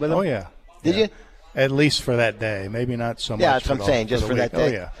head to head with him? oh yeah. Did Yeah. you? At least for that day. Maybe not so much. Yeah, that's what I'm the- saying, just the for that week.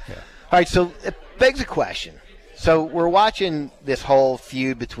 day. Oh yeah. All right, so it begs a question. So we're watching this whole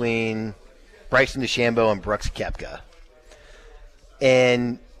feud between Bryson DeChambeau and Brooks Koepka.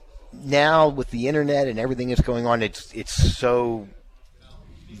 And now with the internet and everything that's going on, it's so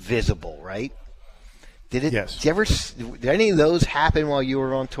visible, right? Yes. Did any of those happen while you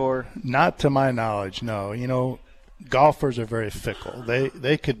were on tour? Not to my knowledge, no. Golfers are very fickle.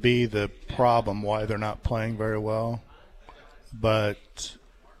 They could be the problem why they're not playing very well, but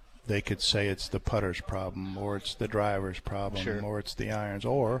they could say it's the putter's problem, or it's the driver's problem, Sure. or it's the irons,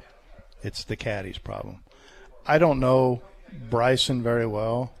 or it's the caddy's problem. I don't know Bryson very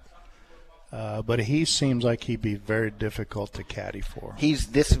well, but he seems like he'd be very difficult to caddy for. He's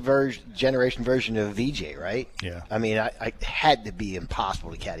this generation version of VJ, right? Yeah. I mean, I had to be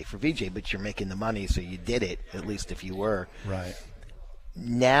impossible to caddy for VJ, but you're making the money, so you did it, at least if you were. Right.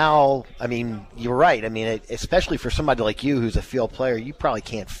 Now, I mean, you're right. I mean, especially for somebody like you who's a field player, you probably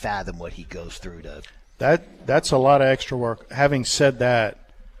can't fathom what he goes through to. That's a lot of extra work. Having said that,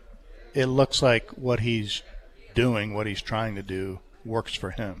 it looks like what he's doing, what he's trying to do, works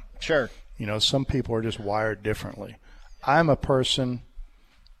for him. Sure. Some people are just wired differently. I'm a person,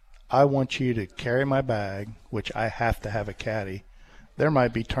 I want you to carry my bag, which I have to have a caddy. There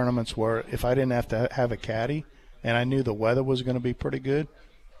might be tournaments where if I didn't have to have a caddy and I knew the weather was going to be pretty good,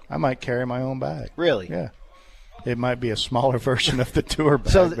 I might carry my own bag. Really? Yeah. It might be a smaller version of the tour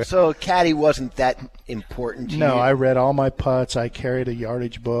bag. So a caddy wasn't that important to you? No, I read all my putts. I carried a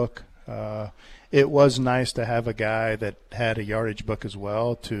yardage book. It was nice to have a guy that had a yardage book as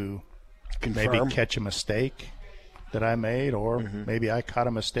well to Confirm. maybe catch a mistake that I made, or maybe I caught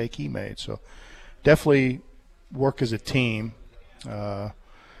a mistake he made. So definitely work as a team.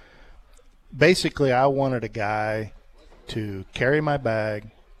 Basically, I wanted a guy to carry my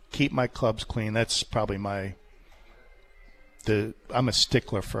bag, keep my clubs clean. That's probably I'm a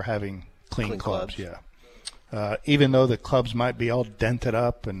stickler for having clean clubs. Yeah. Even though the clubs might be all dented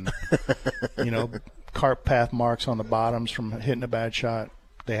up and, cart path marks on the bottoms from hitting a bad shot,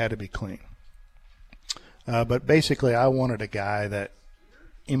 they had to be clean. But basically, I wanted a guy that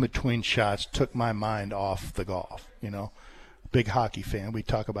in between shots took my mind off the golf. Big hockey fan. We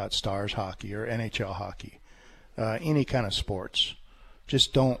talk about Stars hockey or NHL hockey, any kind of sports.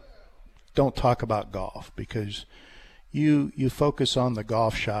 Just don't talk about golf, because you focus on the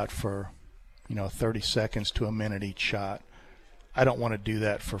golf shot for 30 seconds to a minute each shot. I don't want to do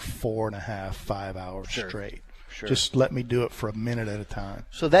that for 4.5, 5 hours straight. Sure. Just let me do it for a minute at a time.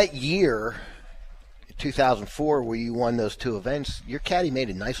 So that year, 2004, where you won those 2 events, your caddy made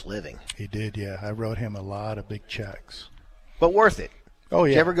a nice living. He did, yeah. I wrote him a lot of big checks. But worth it. Oh,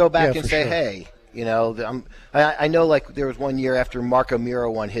 yeah. Did you ever go back Yeah, and for say, sure. hey, I know like there was one year after Marco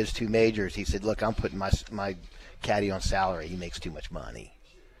Miro won his 2 majors, he said, look, I'm putting my caddy on salary. He makes too much money.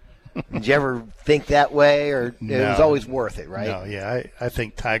 Did you ever think that way, or it was No. always worth it, right? No, yeah. I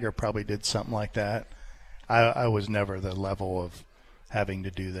think Tiger probably did something like that. I was never the level of having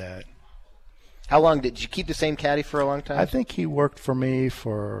to do that. How long did you keep the same caddy for a long time? I think he worked for me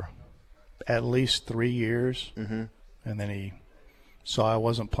for at least 3 years, Mm-hmm. and then he saw I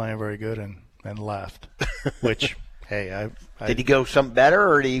wasn't playing very good and left. Which, hey, Did he go something better,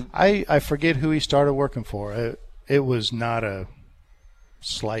 or did he? I forget who he started working for. It was not a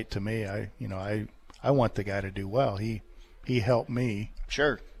slight to me. I want the guy to do well. He helped me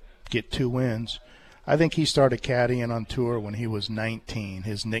Sure. get 2 wins. I think he started caddying on tour when he was 19.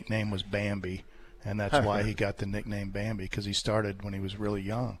 His nickname was Bambi, and that's why he got the nickname Bambi, because he started when he was really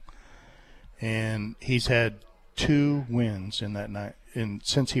young. And he's had 2 wins in that night,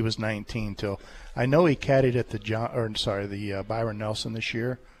 since he was 19 till I know he caddied at the Byron Nelson this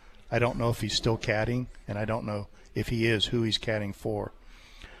year. I don't know if he's still caddying, and I don't know if he is who he's caddying for.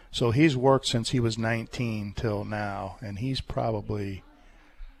 So he's worked since he was 19 till now, and he's probably,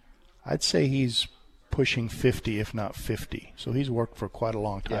 I'd say he's pushing 50, if not 50. So he's worked for quite a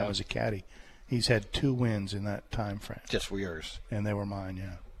long time as a caddy. He's had 2 wins in that time frame. Just for yours. And they were mine,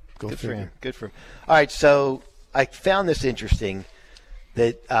 yeah. Good figure. for him. Good for him. All right, so I found this interesting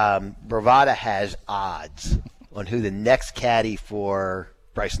that Bravada has odds on who the next caddy for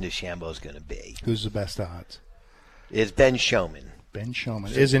Bryson DeChambeau is going to be. Who's the best odds? Is Ben Showman. Ben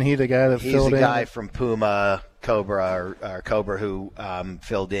Showman. Isn't he the guy that He's filled the in? guy from Puma Cobra or Cobra who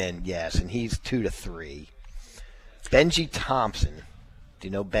filled in, yes, and he's 2-3. Benji Thompson. Do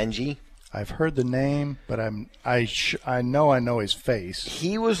you know Benji? I've heard the name, but I know his face.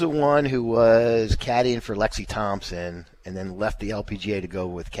 He was the one who was caddying for Lexi Thompson and then left the LPGA to go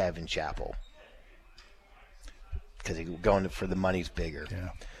with Kevin Chappell because he was going for the money's bigger. Yeah.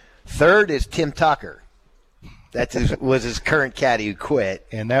 Third is Tim Tucker. That was his current caddy who quit.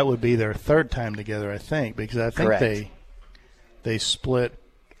 And that would be their 3rd time together, I think, because I think Correct. they split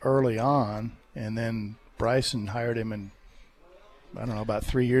early on, and then Bryson hired him in, I don't know, about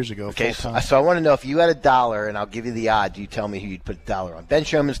 3 years ago. Okay, full time. so I want to know if you had $1 and I'll give you the odds. You tell me who you'd put $1 on. Ben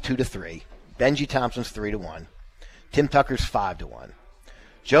Showman's 2-3. Benji Thompson's 3-1. Tim Tucker's 5-1.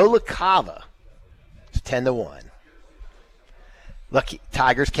 Joe LaCava is 10-1. Look,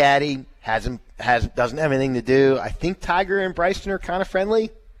 Tiger's caddy doesn't have anything to do. I think Tiger and Bryson are kind of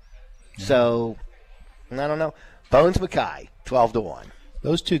friendly. So I don't know. Bones Mackay, 12-1.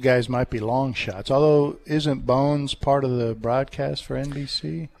 Those 2 guys might be long shots. Although, isn't Bones part of the broadcast for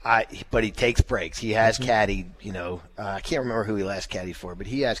NBC? But he takes breaks. He has caddied, I can't remember who he last caddied for, but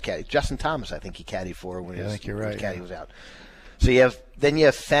he has caddied. Justin Thomas, I think he caddied for when I think you're right, his caddy was out. So you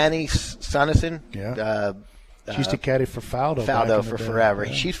have Fanny Sunnison. Yeah. She used to caddy for Faldo. Faldo for forever.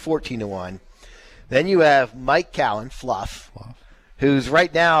 Yeah. She's 14-1. Then you have Mike Cowan, Fluff, who's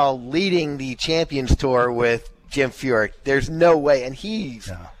right now leading the Champions Tour with Jim Furyk. There's no way, and he's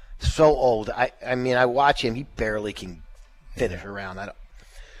so old. I mean, I watch him; he barely can finish around.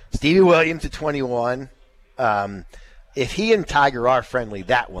 Stevie Williams at 21. If he and Tiger are friendly,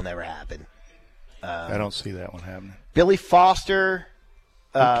 that will never happen. I don't see that one happening. Billy Foster.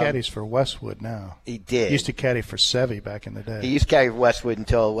 He caddies for Westwood now. He did. He used to caddy for Seve back in the day. He used to caddy for Westwood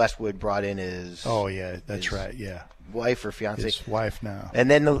until Westwood brought in his. Oh yeah, that's right. Yeah, wife or fiance. His wife now.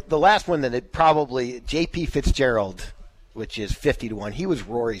 And then the last one that it probably J.P. Fitzgerald, which is 50-1. He was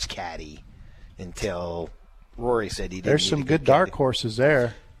Rory's caddy until Rory said he didn't. There's some good dark horses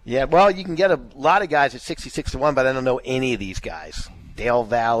there. Yeah, well, you can get a lot of guys at 66-1, but I don't know any of these guys. Dale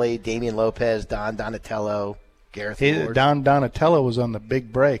Valley, Damian Lopez, Don Donatello. Gareth Ward. Don Donatello was on the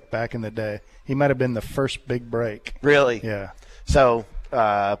big break back in the day. He might have been the first big break. Really? Yeah. So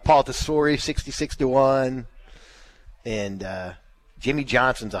Paul Tesori, 66-1, and Jimmy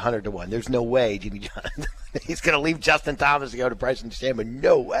Johnson's 100-1. There's no way Jimmy Johnson he's going to leave Justin Thomas to go to Bryson DeChambeau.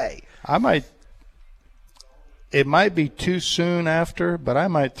 No way. It might be too soon after, but I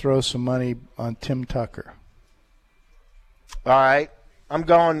might throw some money on Tim Tucker. All right. I'm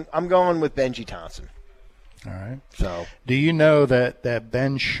going with Benji Thompson. All right. So, do you know that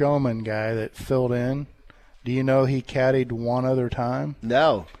Ben Showman guy that filled in, do you know he caddied one other time?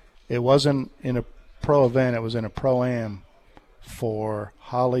 No. It wasn't in a pro event. It was in a pro-am for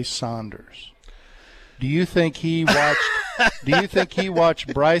Holly Saunders. Do you think he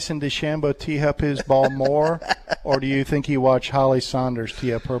watched Bryson DeChambeau tee up his ball more, or do you think he watched Holly Saunders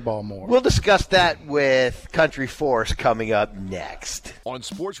tee up her ball more? We'll discuss that with Country Force coming up next. On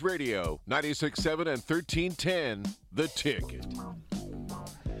Sports Radio, 96.7 and 1310, The Ticket.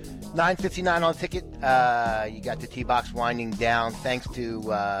 9:59 on the Ticket. You got the tee box winding down. Thanks to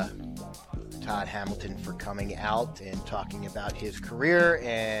Todd Hamilton for coming out and talking about his career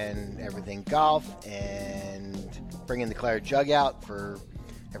and everything golf and bringing the Claret jug out for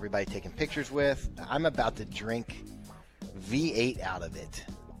everybody taking pictures with. I'm about to drink V8 out of it.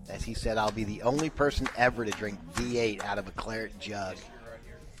 as he said, I'll be the only person ever to drink V8 out of a claret jug.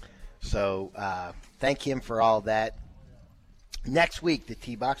 So thank him for all that. Next week, the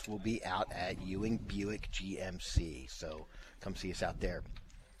T-Box will be out at Ewing Buick GMC. So come see us out there.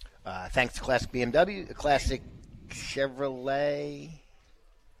 Thanks to Classic BMW, Classic Chevrolet.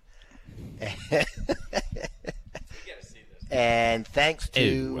 And thanks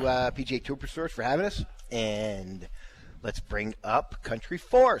to PGA Tour Stores for having us. And let's bring up Country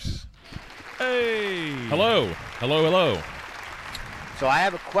Force. Hey. Hello. So I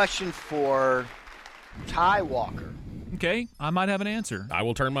have a question for Ty Walker. Okay, I might have an answer. I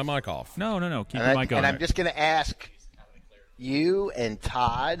will turn my mic off. No. Keep your mic on. And I'm just going to ask you and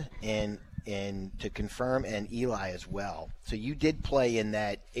Todd and to confirm, and Eli as well. So you did play in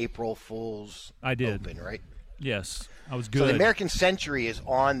that April Fool's I did. Open, right? Yes, I was good. So the American Century is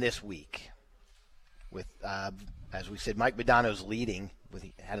on this week with, as we said, Mike Modano's leading.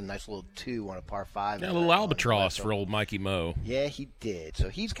 He had a nice little 2 on a par 5. Yeah, a little albatross for old Mikey Moe. Yeah, he did. So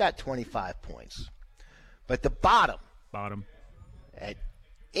he's got 25 points. But the bottom at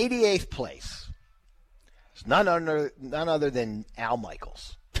 88th place is none other than Al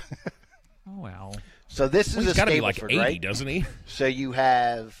Michaels. Oh, Al. So this is He's a got to be Stableford, like 80, right? doesn't he? So you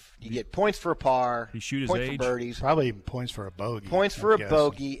get points for a par, He shoot his points age? for birdies, Probably even points for a bogey. points for I'm a guessing,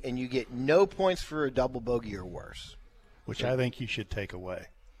 bogey, and you get no points for a double bogey or worse. which I think you should take away.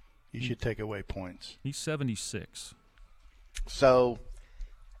 You should take away points. He's 76. So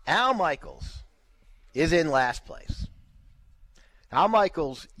Al Michaels is in last place. Al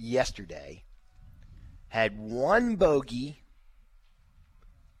Michaels yesterday had 1 bogey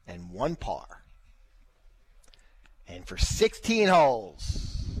and 1 par. And for 16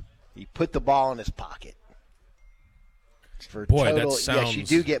 holes, he put the ball in his pocket. For Boy, total, that sounds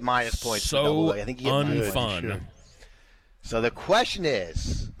yes, you do get minus points for double so bogey. I think you get minus points. unfun. So the question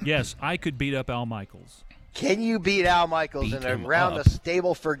is, Yes, I could beat up Al Michaels. can you beat Al Michaels Beat in a him round up. of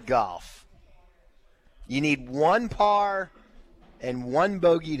Stableford golf? You need 1 par and 1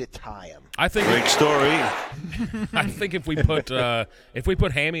 bogey to tie him. I think Great story. I think if we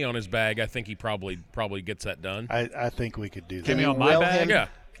put Hammy on his bag, I think he probably gets that done. I think we could do that. Can me you on my will bag? him? Yeah.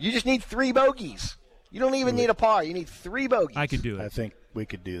 You just need 3 bogeys. You don't even need a par. You need 3 bogeys. I could do I it. think we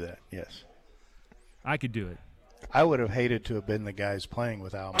could do that, yes. I could do it. I would have hated to have been the guys playing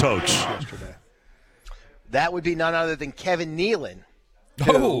with Al Totes. yesterday. That would be none other than Kevin Nealon.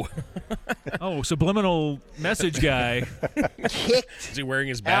 Oh, Oh, subliminal message guy. Kicked is he wearing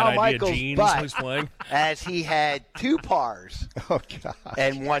his Al bad idea Michaels' jeans butt. when he's playing? as he had 2 pars Oh, God.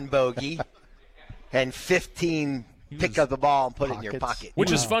 and 1 bogey and 15 pick up the ball and put it in your Pockets. pocket.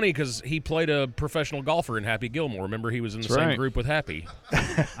 Which is funny because he played a professional golfer in Happy Gilmore. Remember, he was in the same right. group with Happy.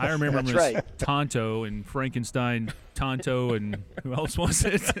 I remember him as That's right. Tonto and Frankenstein Tonto and who else was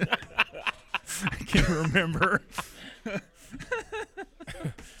it? I can't remember.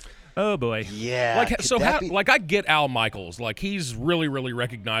 Oh boy. Yeah. Like, could so that how, be- like I get Al Michaels, like he's really, really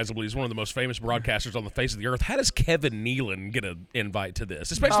recognizable. He's one of the most famous broadcasters on the face of the earth. How does Kevin Nealon get an invite to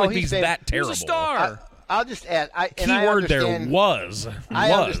this, especially if he's he's famous. that He terrible? was a star. I'll just add. I Keyword there understand, was.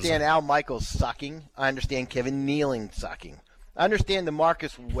 I understand Al Michaels sucking. I understand Kevin Nealon sucking. I understand the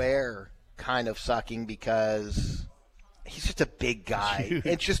Marcus Ware kind of sucking because he's just a big guy. Huge.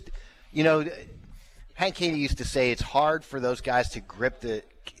 It's just, Hank Haney used to say it's hard for those guys to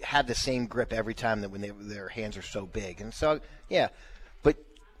have the same grip every time that when their hands are so big. And so, yeah. But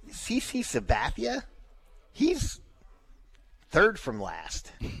CC Sabathia, he's 3rd from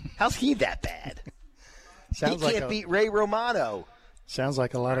last. How's he that bad? Sounds he like can't beat Ray Romano. Sounds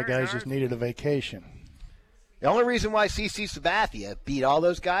like a lot of guys just needed a vacation. The only reason why CC Sabathia beat all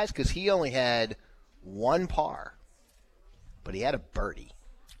those guys because he only had 1 par, but he had a birdie.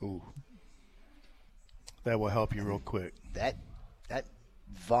 Ooh. That will help you real quick. That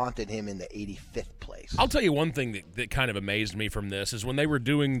vaunted him in the 85th place. I'll tell you one thing that kind of amazed me from this is when they were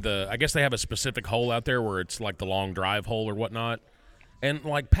doing I guess they have a specific hole out there where it's like the long drive hole or whatnot. And,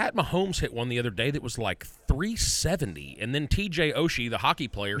 like, Pat Mahomes hit one the other day that was, like, 370. And then T.J. Oshie, the hockey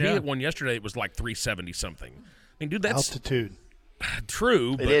player, he hit one yesterday that was, like, 370-something. I mean, dude, that's Altitude.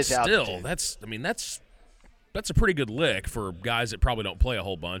 true, but is still, altitude. that's a pretty good lick for guys that probably don't play a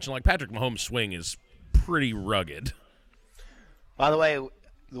whole bunch. And, like, Patrick Mahomes' swing is pretty rugged. By the way,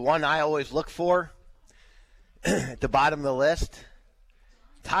 the one I always look for at the bottom of the list,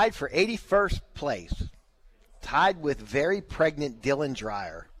 tied for 81st place, tied with very pregnant Dylan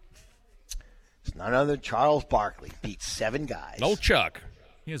Dreyer. It's none other than Charles Barkley. Beat 7 guys. Old Chuck.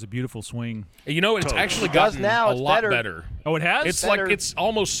 He has a beautiful swing. You know, it's actually Does gotten now, a it's lot better. better. Oh, it has? It's better. like it's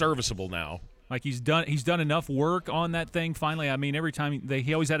almost serviceable now. Like he's done enough work on that thing. Finally, I mean, every time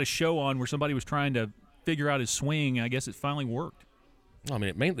he always had a show on where somebody was trying to figure out his swing. I guess it finally worked. I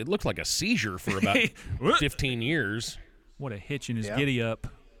mean, it looked like a seizure for about 15 years. What a hitch in his giddy up.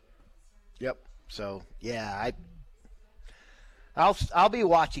 Yep. So yeah, I'll be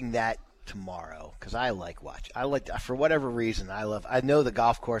watching that tomorrow because I like watching. I like, for whatever reason, I know the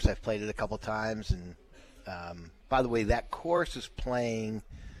golf course. I've played it a couple times, and by the way, that course is playing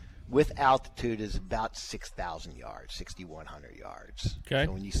with altitude is about 6,000 yards, 6,100 yards. Okay.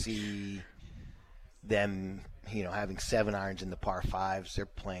 So when you see them, having 7 irons in the par 5s, they're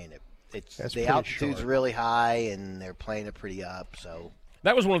playing it. The altitude's short. really high, and they're playing it pretty up. So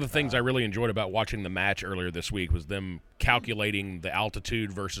That was one of the things I really enjoyed about watching the match earlier this week was them calculating the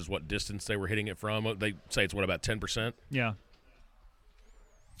altitude versus what distance they were hitting it from. They say it's, about 10%? Yeah.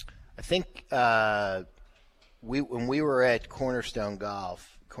 I think when we were at Cornerstone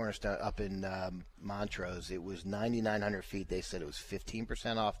up in Montrose, it was 9,900 feet. They said it was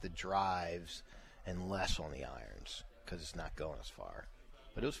 15% off the drives and less on the irons because it's not going as far.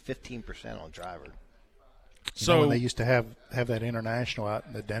 But it was 15% on driver. So when they used to have that international out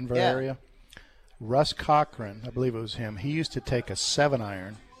in the Denver area, Russ Cochran, I believe it was him, he used to take a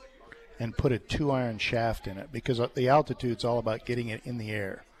 7-iron and put a 2-iron shaft in it because the altitude's all about getting it in the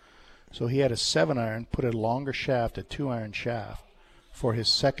air. So he had a 7-iron, put a longer shaft, a 2-iron shaft, for his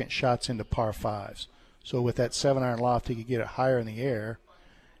second shots into par 5s. So with that 7-iron loft, he could get it higher in the air,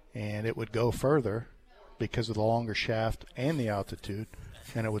 and it would go further because of the longer shaft and the altitude,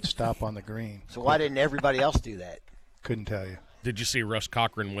 and it would stop on the green. So why didn't everybody else do that? Couldn't tell you. Did you see Russ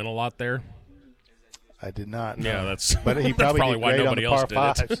Cochran win a lot there? I did not. No. Yeah, that's but he that's probably did why great nobody on the else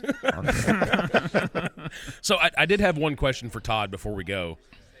par did it. So I did have one question for Todd before we go.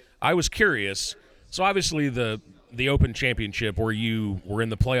 I was curious. So obviously the Open Championship where you were in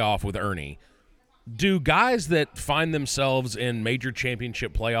the playoff with Ernie, do guys that find themselves in major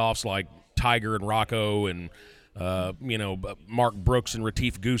championship playoffs like Tiger and Rocco and Mark Brooks and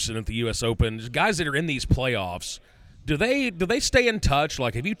Retief Goosen at the U.S. Open, guys that are in these playoffs, do they stay in touch?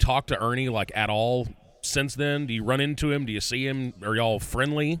 Like, have you talked to Ernie like at all since then? Do you run into him? Do you see him? Are y'all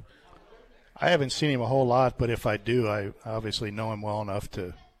friendly? I haven't seen him a whole lot, but if I do, I obviously know him well enough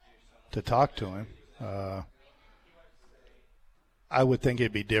to talk to him. I would think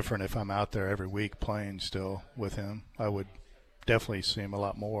it'd be different if I'm out there every week playing still with him. I would definitely see him a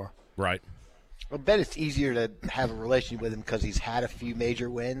lot more. Right. I bet it's easier to have a relationship with him because he's had a few major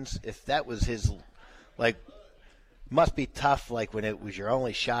wins. If that was his, must be tough, like when it was your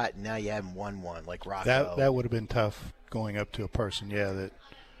only shot and now you haven't won one, like Rocco. That would have been tough going up to a person, that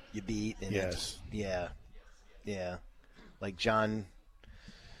you beat. And yes. Yeah. Like John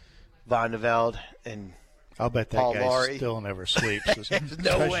Van de Velde and I'll bet that Paul guy Lawrie still never sleeps. There's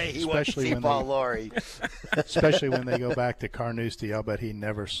no way he wants to see Paul Lawrie. Especially when they go back to Carnoustie, I'll bet he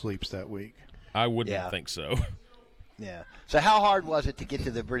never sleeps that week. I wouldn't think so. Yeah. So how hard was it to get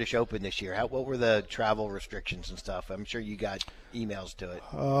to the British Open this year? What were the travel restrictions and stuff? I'm sure you got emails to it.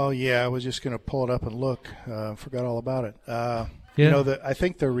 Oh, yeah. I was just going to pull it up and look. Forgot all about it. I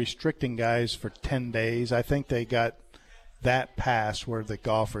think they're restricting guys for 10 days. I think they got that pass where the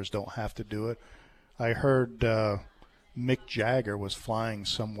golfers don't have to do it. I heard Mick Jagger was flying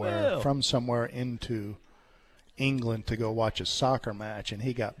from somewhere into England to go watch a soccer match, and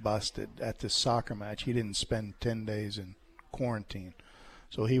he got busted at this soccer match. He didn't spend 10 days in quarantine,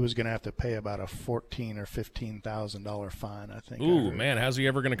 so he was going to have to pay about a $14,000 or $15,000 fine, I think. Ooh, man, how's he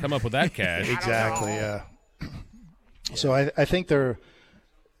ever going to come up with that cash? Exactly, yeah. So I think they're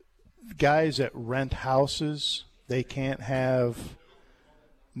guys that rent houses. They can't have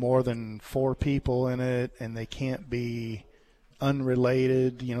more than 4 people in it, and they can't be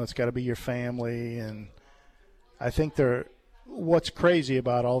unrelated. It's got to be your family. And I think what's crazy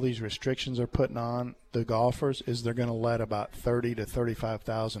about all these restrictions they're putting on the golfers is they're going to let about 30 to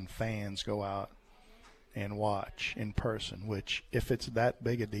 35,000 fans go out and watch in person, which if it's that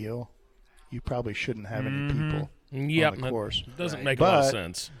big a deal, you probably shouldn't have any people on the course. Doesn't make a lot of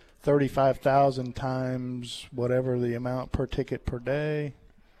sense. 35,000 times whatever the amount per ticket per day.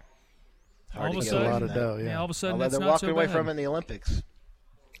 All of a sudden, a lot of dough, all of a sudden, Although that's they're not walking so away bad. from it in the Olympics.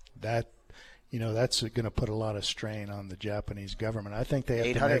 That's going to put a lot of strain on the Japanese government. I think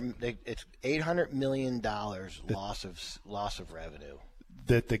they have it's $800 million loss of revenue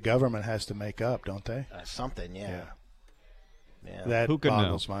that the government has to make up, don't they? Something, yeah. That Who could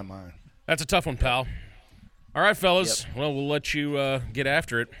boggles my mind. That's a tough one, pal. All right, fellas. Yep. Well, we'll let you get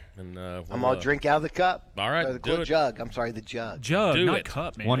after it. And I'm all drink out of the cup. All right, the jug. I'm sorry, the jug. Jug, do not it.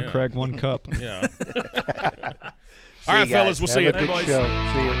 cup, man. One Craig, one cup. Yeah. All right, fellas. We'll see you. Have a good show.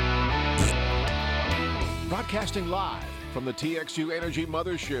 See you. Broadcasting live from the TXU Energy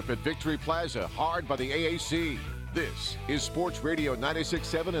Mothership at Victory Plaza, hard by the AAC. This is Sports Radio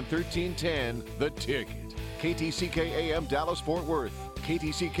 96.7 and 1310, The Ticket. KTCK AM Dallas Fort Worth,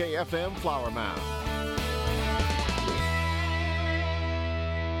 KTCK FM Flower Mound.